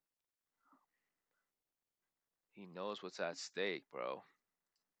 130. He knows what's at stake, bro.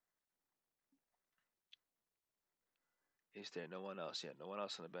 Is there no one else? Yeah, no one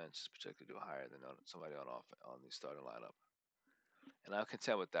else on the bench is projected to do higher than somebody on the starting lineup. And I'm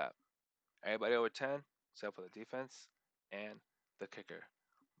content with that. Everybody over 10, except for the defense and the kicker.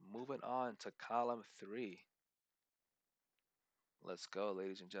 Moving on to column 3. Let's go,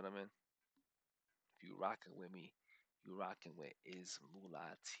 ladies and gentlemen. If you rocking with me, you rocking with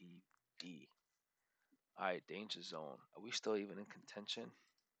Ismula TV. All right, danger zone. Are we still even in contention?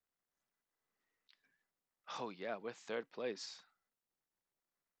 Oh yeah, we're third place.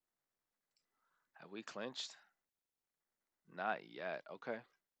 Have we clinched? Not yet. Okay.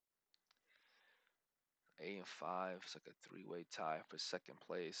 8-5. It's like a three-way tie for second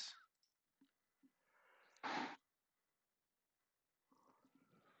place.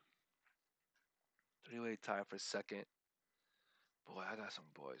 Three-way tie for second. Boy, I got some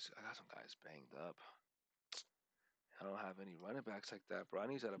guys banged up. I don't have any running backs like that, bro. I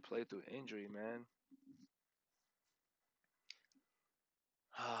need to play through injury, man.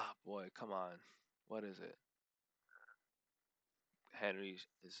 Ah, boy, come on. What is it? Henry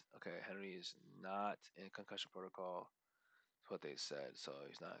is not in concussion protocol. That's what they said. So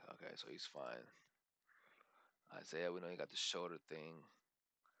he's not okay. So he's fine. Isaiah, we know he got the shoulder thing.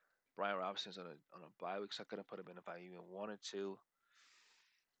 Brian Robinson's on a bye week, so I couldn't put him in if I even wanted to.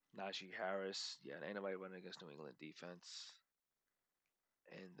 Najee Harris, yeah, ain't nobody running against New England defense.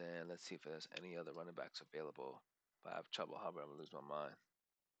 And then let's see if there's any other running backs available. If I have Trouble Hubbard, I'm gonna lose my mind.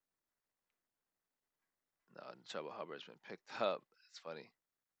 No, Trouble Hubbard's been picked up. It's funny.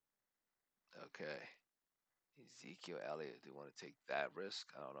 Okay. Ezekiel Elliott. Do you want to take that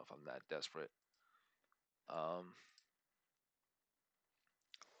risk? I don't know if I'm that desperate. Um,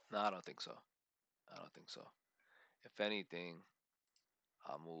 no, I don't think so. I don't think so. If anything,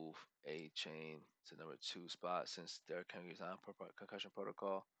 I'll move A-Chain to number 2 spot since Derrick Henry's on concussion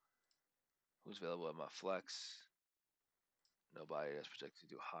protocol. Who's available at my flex? Nobody that's projected to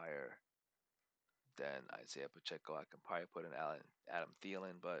do higher than Isaiah Pacheco. I can probably put in Adam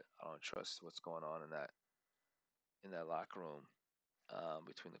Thielen, but I don't trust what's going on in that locker room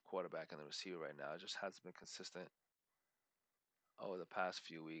between the quarterback and the receiver right now. It just hasn't been consistent over the past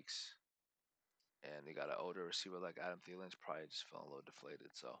few weeks. And they got an older receiver like Adam Thielen's probably just feeling a little deflated.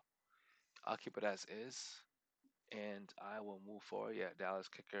 So I'll keep it as is, and I will move forward. Yeah, Dallas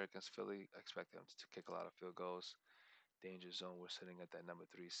kicker against Philly. I expect them to kick a lot of field goals. Danger zone. We're sitting at that number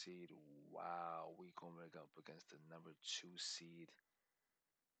 3 seed. Wow, we going up against the number 2 seed,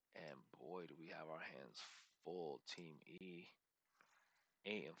 and boy, do we have our hands full. Team E,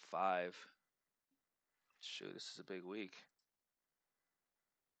 8-5. Shoot, this is a big week.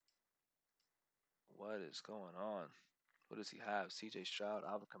 What is going on? What does he have? C.J. Stroud,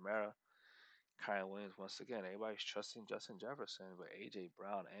 Alvin Kamara, Kyron Williams. Once again, everybody's trusting Justin Jefferson, but A.J.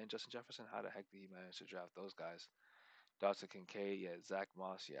 Brown and Justin Jefferson. How the heck did he manage to draft those guys? Dawson Kincaid, yeah, Zach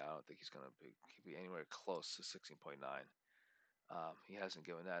Moss, yeah, I don't think he's gonna be anywhere close to 16.9. He hasn't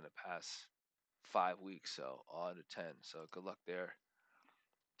given that in the past 5 weeks, so all under 10. So good luck there.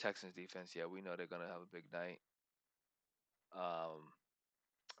 Texans defense, yeah, we know they're gonna have a big night. Um,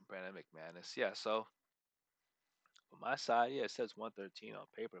 Brandon McManus, yeah. So on my side, yeah, it says 113 on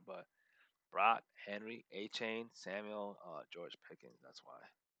paper, but Brock, Henry, A Chain, Samuel, George Pickens. That's why.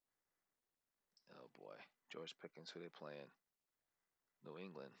 Oh boy, George Pickens. Who they playing? New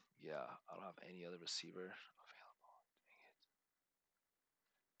England. Yeah, I don't have any other receiver available. Dang it.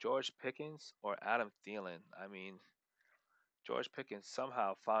 George Pickens or Adam Thielen. I mean, George Pickens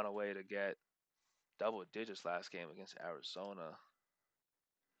somehow found a way to get double digits last game against Arizona.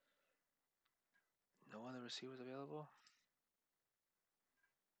 No other receivers available?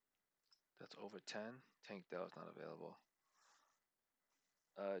 That's over 10. Tank Dell's not available.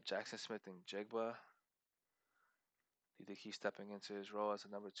 Jackson Smith and Jigba. Do you think he's stepping into his role as a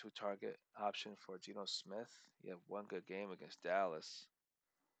number 2 target option for Geno Smith? He had one good game against Dallas.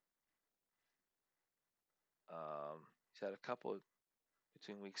 He's had a couple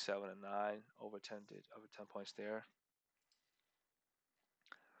between week 7 and 9, over 10 points there.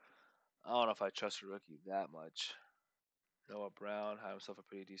 I don't know if I trust a rookie that much. Noah Brown had himself a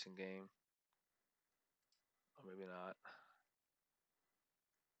pretty decent game, or maybe not.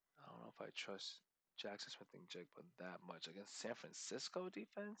 I don't know if I trust Jackson Smith and Jigba that much against San Francisco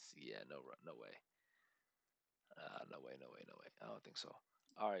defense. Yeah, no way. No way, no way, no way. I don't think so.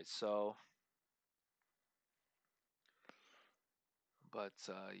 All right, so, but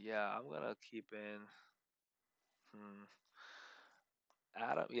yeah, I'm gonna keep in. Hmm,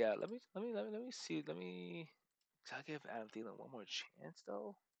 Adam, yeah. Let me see. Can I give Adam Thielen one more chance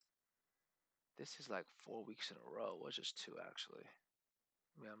though? This is like 4 weeks in a row. Well, just two actually.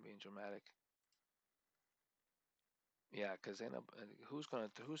 I mean, I'm being dramatic. Yeah, because who's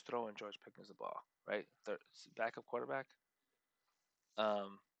throwing George Pickens the ball, right? Backup quarterback.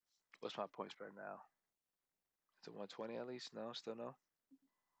 Um, what's my point spread now? Is it 120 at least? No, still no.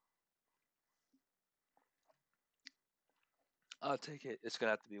 I'll take it. It's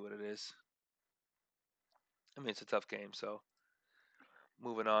gonna have to be what it is. I mean, it's a tough game, so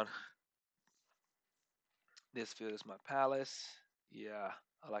moving on. This field is my palace. Yeah,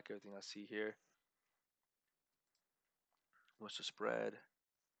 I like everything I see here. What's the spread?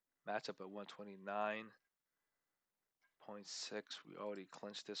 Matchup at 129.6. We already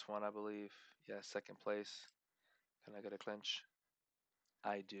clinched this one, I believe. Yeah, second place. Can I get a clinch?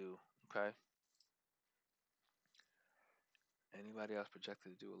 I do. Okay. Anybody else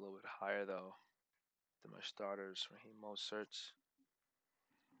projected to do a little bit higher though than my starters? Raheem Mostert,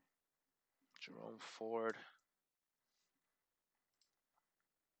 Jerome Ford.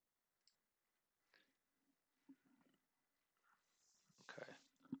 Okay.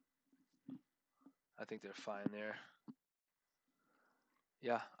 I think they're fine there.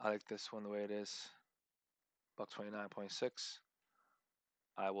 Yeah, I like this one the way it is. Buck 29.6.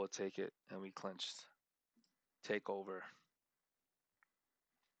 I will take it, and we clinched. Take over.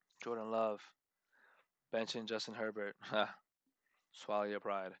 Jordan Love, benching Justin Herbert. Swallow your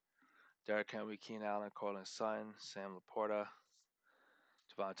pride. Derrick Henry, Keenan Allen, Cortland Sutton, Sam Laporta,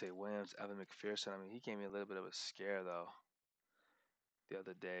 Javante Williams, Evan McPherson. I mean, he gave me a little bit of a scare though the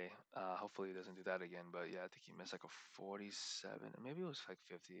other day. Hopefully he doesn't do that again. But yeah, I think he missed like a 47. Maybe it was like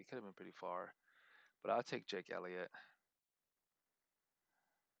 50. It could have been pretty far. But I'll take Jake Elliott.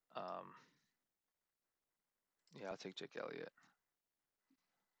 Um, yeah, I'll take Jake Elliott.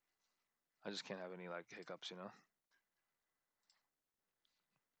 I just can't have any like hiccups.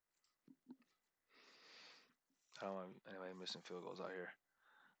 I don't want anybody missing field goals out here.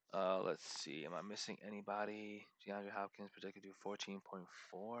 Let's see. Am I missing anybody? DeAndre Hopkins projected to do 14.4.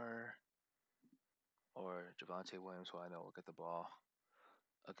 Or Javante Williams, who I know will get the ball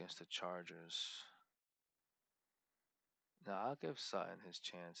against the Chargers. No, I'll give Sutton his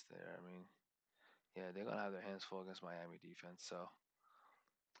chance there. I mean, yeah, they're gonna have their hands full against Miami defense, so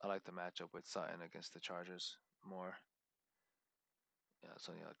I like the matchup with Sutton against the Chargers more. Yeah, it's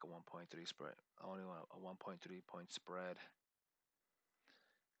only like a 1.3 spread. I only want a 1.3 point spread.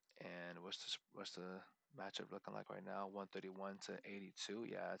 And what's the matchup looking like right now? 131 to 82.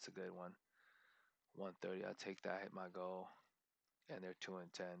 Yeah, that's a good one. 130. I'll take that. Hit my goal. And they're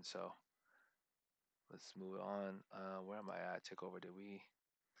 2-10. So let's move on. Where am I at? Take over. Did we?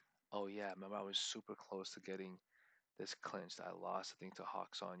 Oh yeah. Remember, I was super close to getting this clinched. I lost, I think, to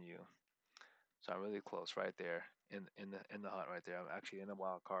Hawks on you. So I'm really close right there in the hunt right there. I'm actually in the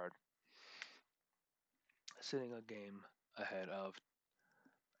wild card, sitting a game ahead of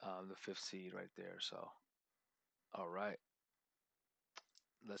the fifth seed right there. So all right,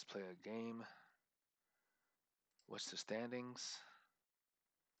 let's play a game. What's the standings?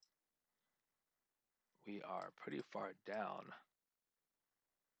 We are pretty far down.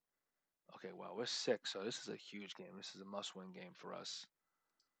 Okay, well, we're six, so this is a huge game. This is a must-win game for us.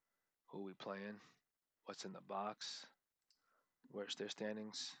 Who we playing? What's in the box? Where's their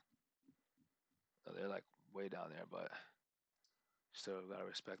standings? Oh, they're like way down there, but still gotta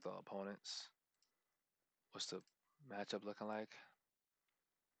respect all opponents. What's the matchup looking like?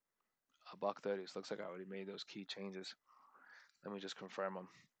 A buck 30. Looks like I already made those key changes. Let me just confirm them.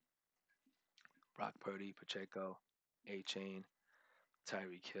 Brock Purdy, Pacheco, A Chain,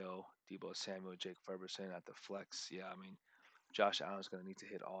 Tyreek Hill, Debo Samuel, Jake Ferguson at the flex. Yeah, I mean, Josh Allen's going to need to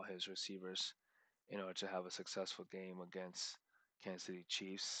hit all his receivers in order to have a successful game against Kansas City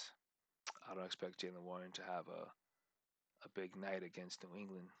Chiefs. I don't expect Jalen Warren to have a big night against New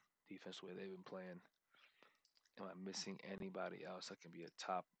England defense the way they've been playing. Am I missing anybody else that can be a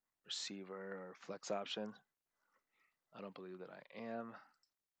top receiver or flex option? I don't believe that I am.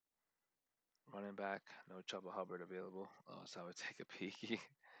 Running back, no Chuba Hubbard available. Oh, so I would take a peek.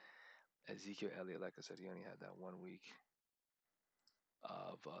 Ezekiel Elliott, like I said, he only had that 1 week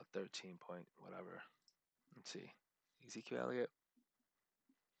of 13 point whatever. Let's see. Ezekiel Elliott,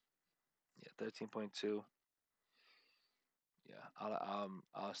 yeah, 13.2. Yeah,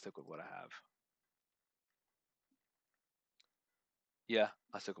 I'll stick with what I have. Yeah,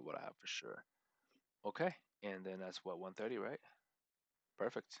 I'll stick with what I have for sure. Okay, and then that's what 130, right?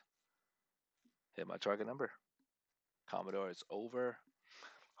 Perfect. Hit my target number. Commodore is over.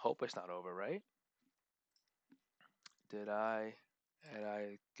 Hope it's not over, right? Did I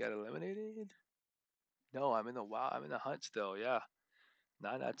get eliminated? No, I'm in the wow. I'm in the hunt still. Yeah,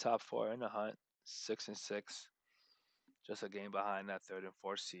 not in that top four. In the hunt, 6-6. Just a game behind that third and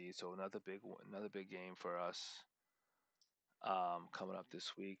fourth seed. So another big game for us. Coming up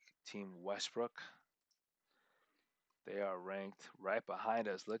this week, Team Westbrook. They are ranked right behind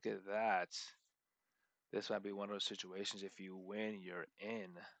us. Look at that. This might be one of those situations. If you win, you're in.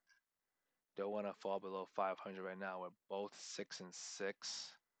 Don't want to fall below 500 right now. We're both 6-6.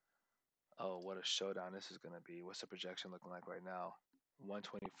 Oh, what a showdown this is going to be. What's the projection looking like right now?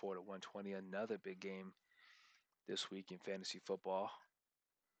 124 to 120. Another big game this week in fantasy football.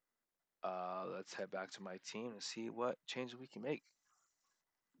 Let's head back to my team and see what changes we can make.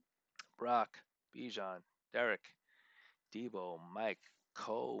 Brock, Bijan, Derek, Debo, Mike,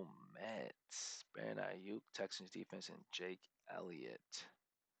 Cole, Metz, Brandon Ayuk, Texans defense, and Jake Elliott.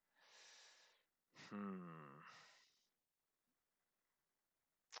 Hmm.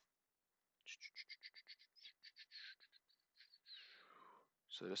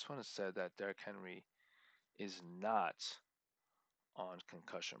 So this one has said that Derrick Henry is not on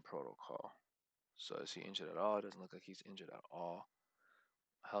concussion protocol. So is he injured at all? It doesn't look like he's injured at all.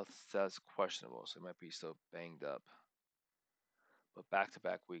 Health says questionable, so he might be still banged up. But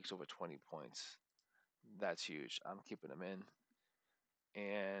back-to-back weeks over 20 points. That's huge. I'm keeping him in.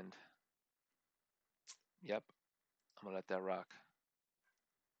 And yep, I'm gonna let that rock.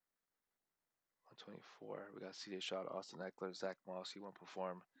 124. We got CJ Stroud, Austin Eckler, Zach Moss. He won't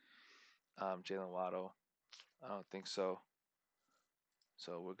perform. Jalen Waddle. I don't think so.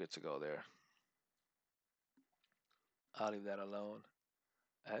 So we're good to go there. I'll leave that alone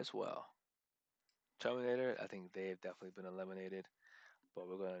as well. Terminator, I think they've definitely been eliminated. But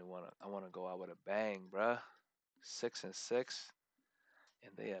I wanna go out with a bang, bruh. 6-6.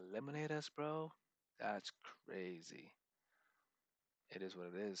 And they eliminate us, bro. That's crazy. It is what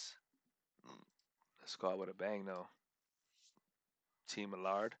it is. Let's go out with a bang, though. Team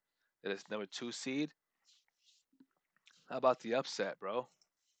Millard. That is number 2 seed. How about the upset, bro?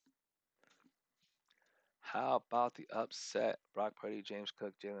 How about the upset? Brock Purdy, James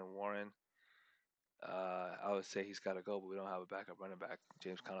Cook, Jalen Warren. I would say he's got to go, but we don't have a backup running back.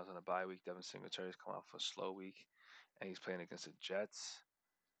 James Conner's on a bye week. Devin Singletary's come off a slow week, and he's playing against the Jets.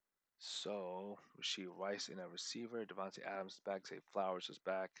 So Rasheed Rice in a receiver. Devontae Adams is back. Zay Flowers is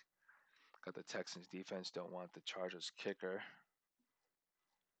back. Got the Texans defense. Don't want the Chargers kicker.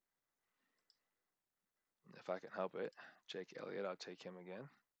 if I can help it. Jake Elliott, I'll take him again.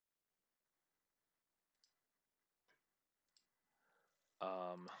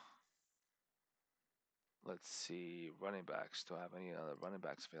 Um, let's see, running backs. Do I have any other running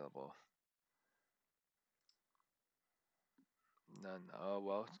backs available? None. Oh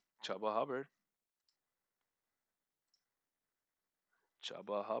well, Chuba Hubbard.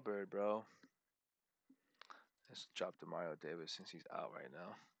 Chuba Hubbard, bro. Let's drop Demario Davis since he's out right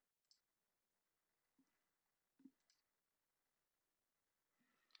now.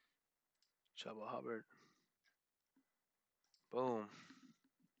 Chuba Hubbard. Boom.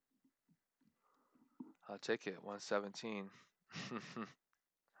 I'll take it. 117.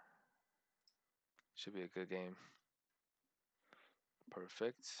 Should be a good game.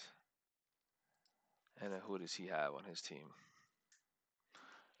 Perfect. And then who does he have on his team?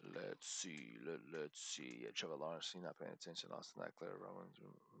 Let's see. Let's see. Yeah, Trevor Lawrence. He's not paying attention. Austin Eckler.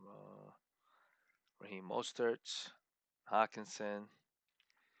 Raheem Mostert. Hawkinson.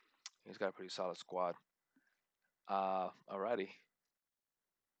 He's got a pretty solid squad. Alrighty.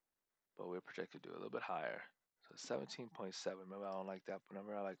 But we're projected to do a little bit higher. So 17.7. Remember, I don't like that.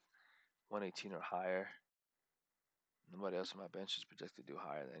 Remember, I like 118 or higher. Nobody else on my bench is projected to do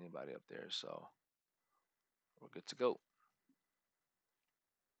higher than anybody up there. So we're good to go.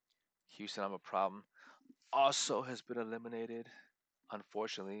 Houston, I'm a problem. Also has been eliminated.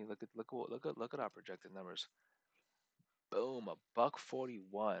 Unfortunately, look at our projected numbers. Boom, a buck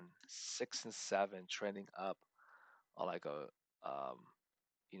 41, 6-7, trending up on like a um,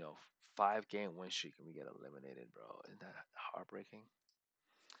 5-game win streak, and we get eliminated, bro. Isn't that heartbreaking?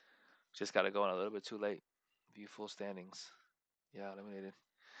 Just got to go on a little bit too late. View full standings. Yeah, eliminated.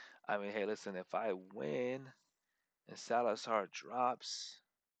 I mean, hey, listen, if I win and Salazar drops,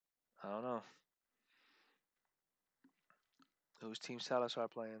 I don't know. Whose team Salazar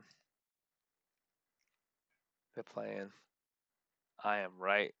playing? They're playing. I am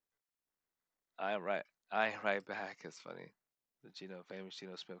right. I am right. I am right back. It's funny. The famous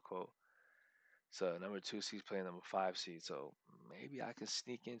Geno Smith quote. So number 2 seed's playing number 5 seed. So maybe I can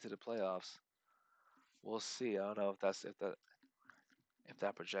sneak into the playoffs. We'll see. I don't know if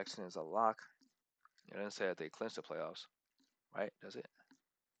that projection is a lock. It doesn't say that they clinch the playoffs, right? Does it?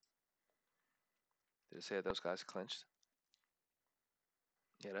 Did it say that those guys clinched?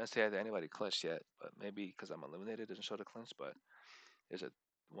 Yeah, it doesn't say that anybody clinched yet, but maybe because I'm eliminated, it doesn't show the clinch. But there's a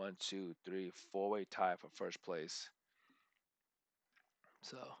 1, 2, 3, 4-way tie for first place.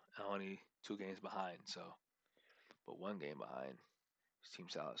 So only 2 games behind. So, but 1 game behind is Team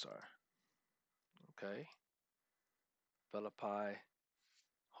Salazar. Okay. Philippi.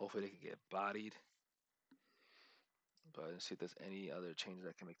 Hopefully they can get bodied. But let's see if there's any other changes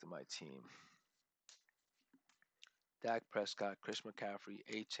I can make to my team. Dak Prescott, Chris McCaffrey,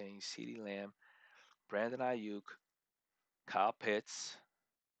 A-Chain, CeeDee Lamb, Brandon Ayuk, Kyle Pitts,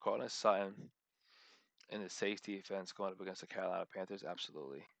 Cortland Sutton, and the safety defense going up against the Carolina Panthers.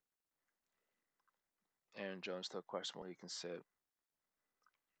 Absolutely. Aaron Jones still questionable. He can sit.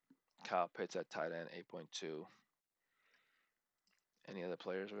 Kyle Pitts at tight end, 8.2. Any other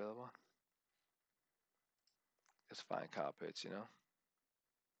players available? Let's find Kyle Pitts,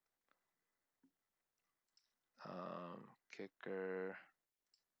 Kicker,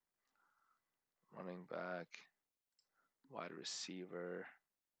 running back, wide receiver.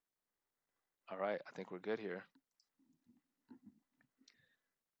 All right, I think we're good here.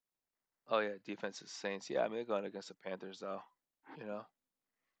 Oh yeah, defensive Saints. Yeah, I mean they're going against the Panthers though, you know.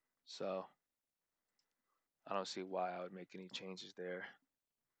 So I don't see why I would make any changes there.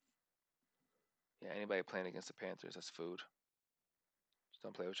 Yeah, anybody playing against the Panthers, that's food. Just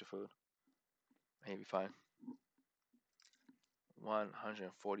don't play with your food. And you'll be fine.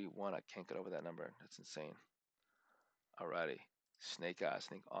 141. I can't get over that number. That's insane. Alrighty. Snake Eyes,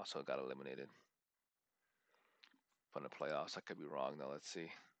 I think, also got eliminated from the playoffs. I could be wrong though. Let's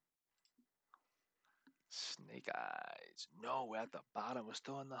see. Snake Eyes. No, we're at the bottom. We're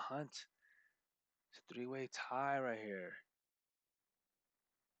still in the hunt. It's a 3-way tie right here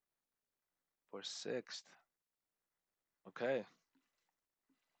for 6th. Okay.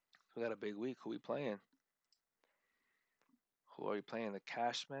 We got a big week. Who we playing? Who are we playing? The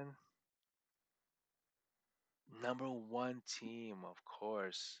Cashmen? Number 1 team, of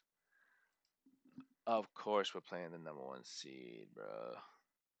course. Of course we're playing the number 1 seed, bro.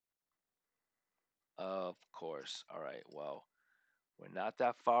 Of course. All right, well, we're not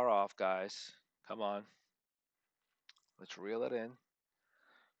that far off, guys. Come on. Let's reel it in.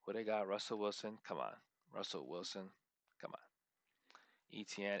 Who they got? Russell Wilson. Come on. Russell Wilson. Come on.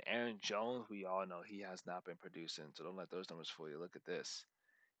 ETN. Aaron Jones, we all know he has not been producing, so don't let those numbers fool you. Look at this.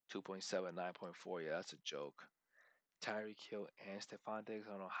 2.7, 9.4. Yeah, that's a joke. Tyreek Hill and Stephon Diggs.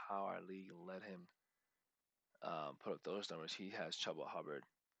 I don't know how our league let him put up those numbers. He has Chuba Hubbard.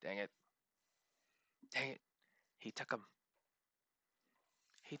 Dang it. Dang it. He took him.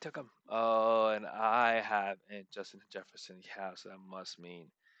 He took him. Oh, and I have and Justin Jefferson. Yeah, so that must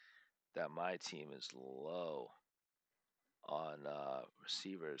mean that my team is low on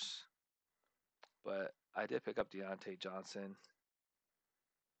receivers. But I did pick up Deontay Johnson.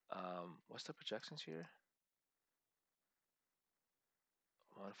 What's the projections here?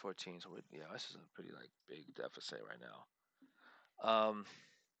 114. So yeah, this is a pretty like big deficit right now. Um,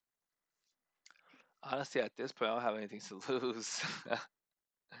 Honestly, at this point, I don't have anything to lose.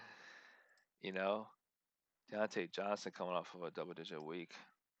 you know, Deontay Johnson coming off of a double-digit week,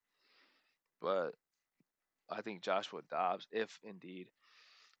 but I think Joshua Dobbs, if indeed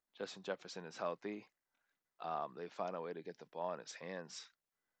Justin Jefferson is healthy, they find a way to get the ball in his hands.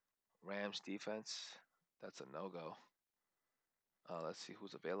 Rams defense, that's a no-go. Let's see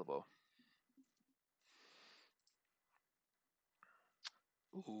who's available.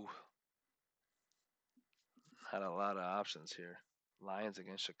 Ooh, had a lot of options here. Lions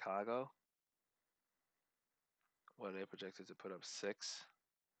against Chicago. What are they projected to put up? 6.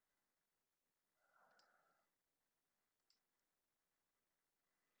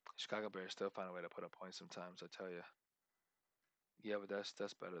 Chicago Bears still find a way to put up points sometimes, I tell you. Yeah, but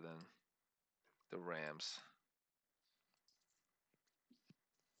that's better than the Rams.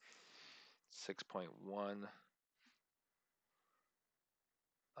 6.1.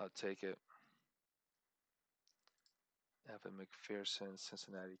 I'll take it. Evan McPherson,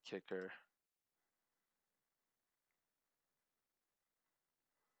 Cincinnati kicker.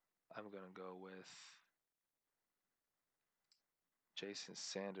 I'm going to go with Jason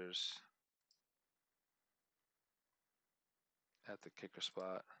Sanders at the kicker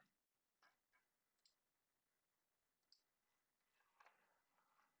spot.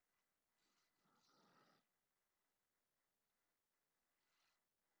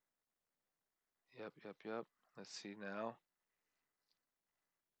 Yep. Let's see now.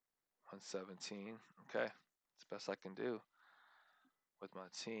 117. Okay. It's the best I can do with my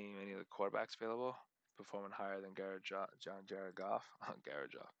team. Any of the quarterbacks available? Performing higher than Jared Goff? Garrett Goff.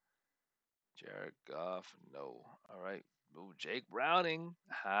 Jared Goff, no. All right. Ooh, Jake Browning.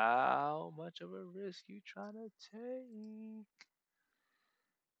 How much of a risk you trying to take?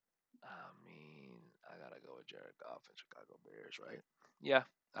 I mean, I gotta go with Jared Goff and Chicago Bears, right? Yeah,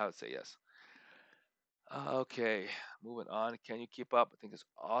 I would say yes. Okay, moving on. Can you keep up? I think it's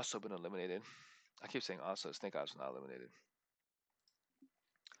also been eliminated. I keep saying also. Snake Eyes was not eliminated,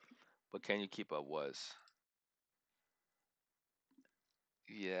 but can you keep up was.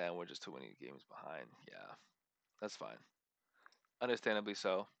 Yeah, and we're just too many games behind. Yeah, that's fine. Understandably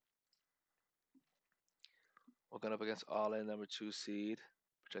so. We're going up against all in number 2 seed.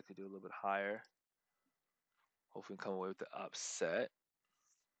 Projected to do a little bit higher. Hopefully, come away with the upset.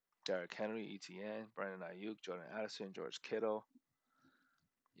 Derrick Henry, ETN, Brandon Ayuk, Jordan Addison, George Kittle.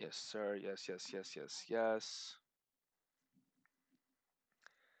 Yes, sir. Yes.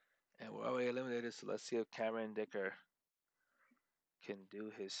 And we're already eliminated, so let's see if Cameron Dicker can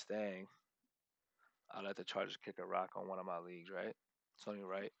do his thing. I'll let the Chargers kicker rock on one of my leagues, right? It's only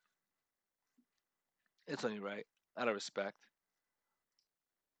right. It's only right. Out of respect.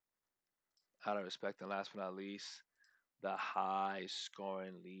 Out of respect. And last but not least, the high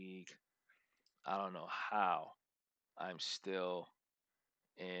scoring league. I don't know how I'm still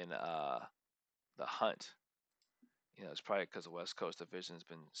in the hunt. It's probably because the West Coast division has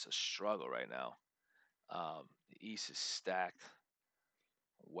been a struggle right now. The East is stacked.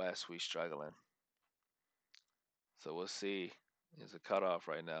 West, we struggling. So we'll see. There's a cutoff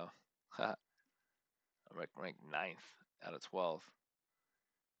right now. I'm ranked ninth out of 12.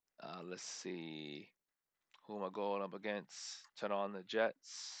 Let's see. Who am I going up against? Turn on the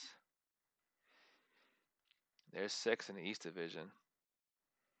Jets. They're 6 in the East Division.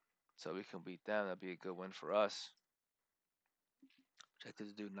 So we can beat them. That'd be a good win for us. Projected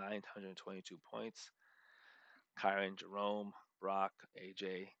to do 922 points. Kyron, Jerome, Brock,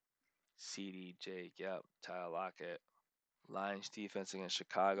 AJ, CD, Jake, yep, Tyler Lockett. Lions defense against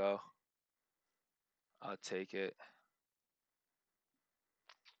Chicago. I'll take it.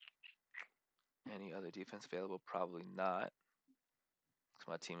 Any other defense available? Probably not. Because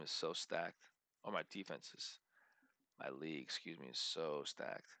my team is so stacked. Or my defense is, my league, excuse me, is so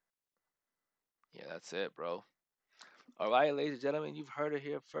stacked. Yeah, that's it, bro. All right, ladies and gentlemen, you've heard it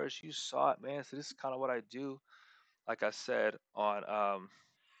here first. You saw it, man. So this is kind of what I do. Like I said on, I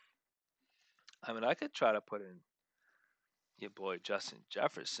mean, I could try to put in, your boy Justin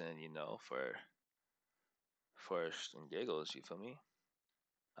Jefferson, for and giggles. You feel me?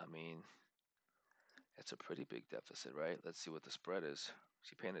 I mean, it's a pretty big deficit, right? Let's see what the spread is. Is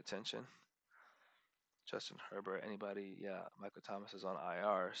he paying attention? Justin Herbert, anybody? Yeah, Michael Thomas is on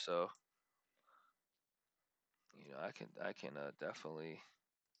IR, so I can definitely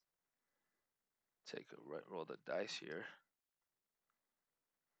roll the dice here,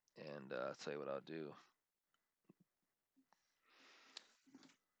 and tell you what I'll do.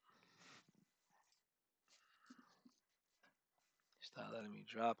 He's not letting me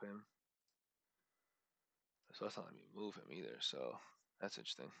drop him, so it's not letting me move him either. So that's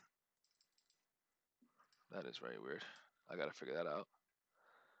interesting. That is very weird. I gotta figure that out.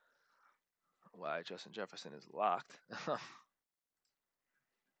 Why Justin Jefferson is locked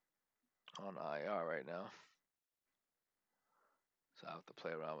on IR right now. So I have to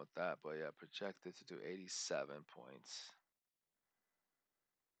play around with that. But yeah, projected to do 87 points.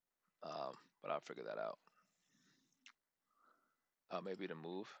 But I'll figure that out. Maybe to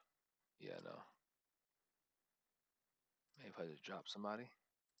move. Yeah, no. Maybe if I just drop somebody.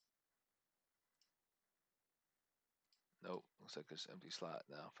 Nope. Looks like there's empty slot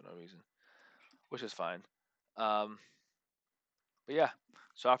now for no reason, which is fine. But yeah,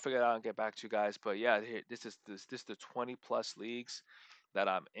 so I'll figure it out and get back to you guys. But yeah, here, this is the 20 plus leagues that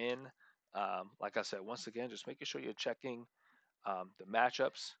I'm in. Like I said, once again, just making sure you're checking the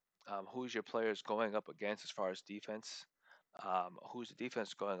matchups. Who's your players going up against as far as defense? Who's the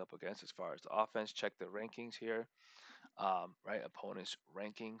defense going up against as far as the offense? Check the rankings here, right? Opponents'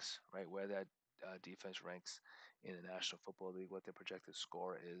 rankings, right? Where that defense ranks in the National Football League, what their projected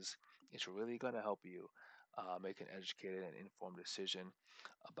score is. It's really going to help you make an educated and informed decision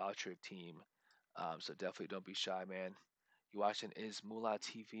about your team. So definitely don't be shy, man. You watching Is Moolah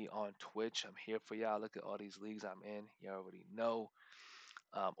TV on Twitch? I'm here for y'all. Look at all these leagues I'm in. You already know.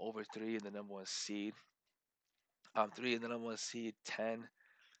 Over three in the number one seed. Three in the number one seed. 10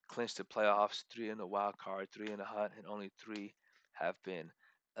 clinched the playoffs. Three in the wild card. Three in the hunt, and only three have been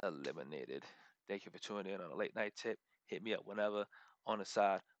eliminated. Thank you for tuning in on a late night tip. Hit me up whenever on the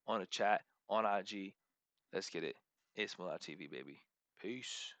side, on the chat, on IG. Let's get it. It's Moolah TV, baby.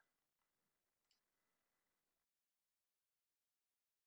 Peace.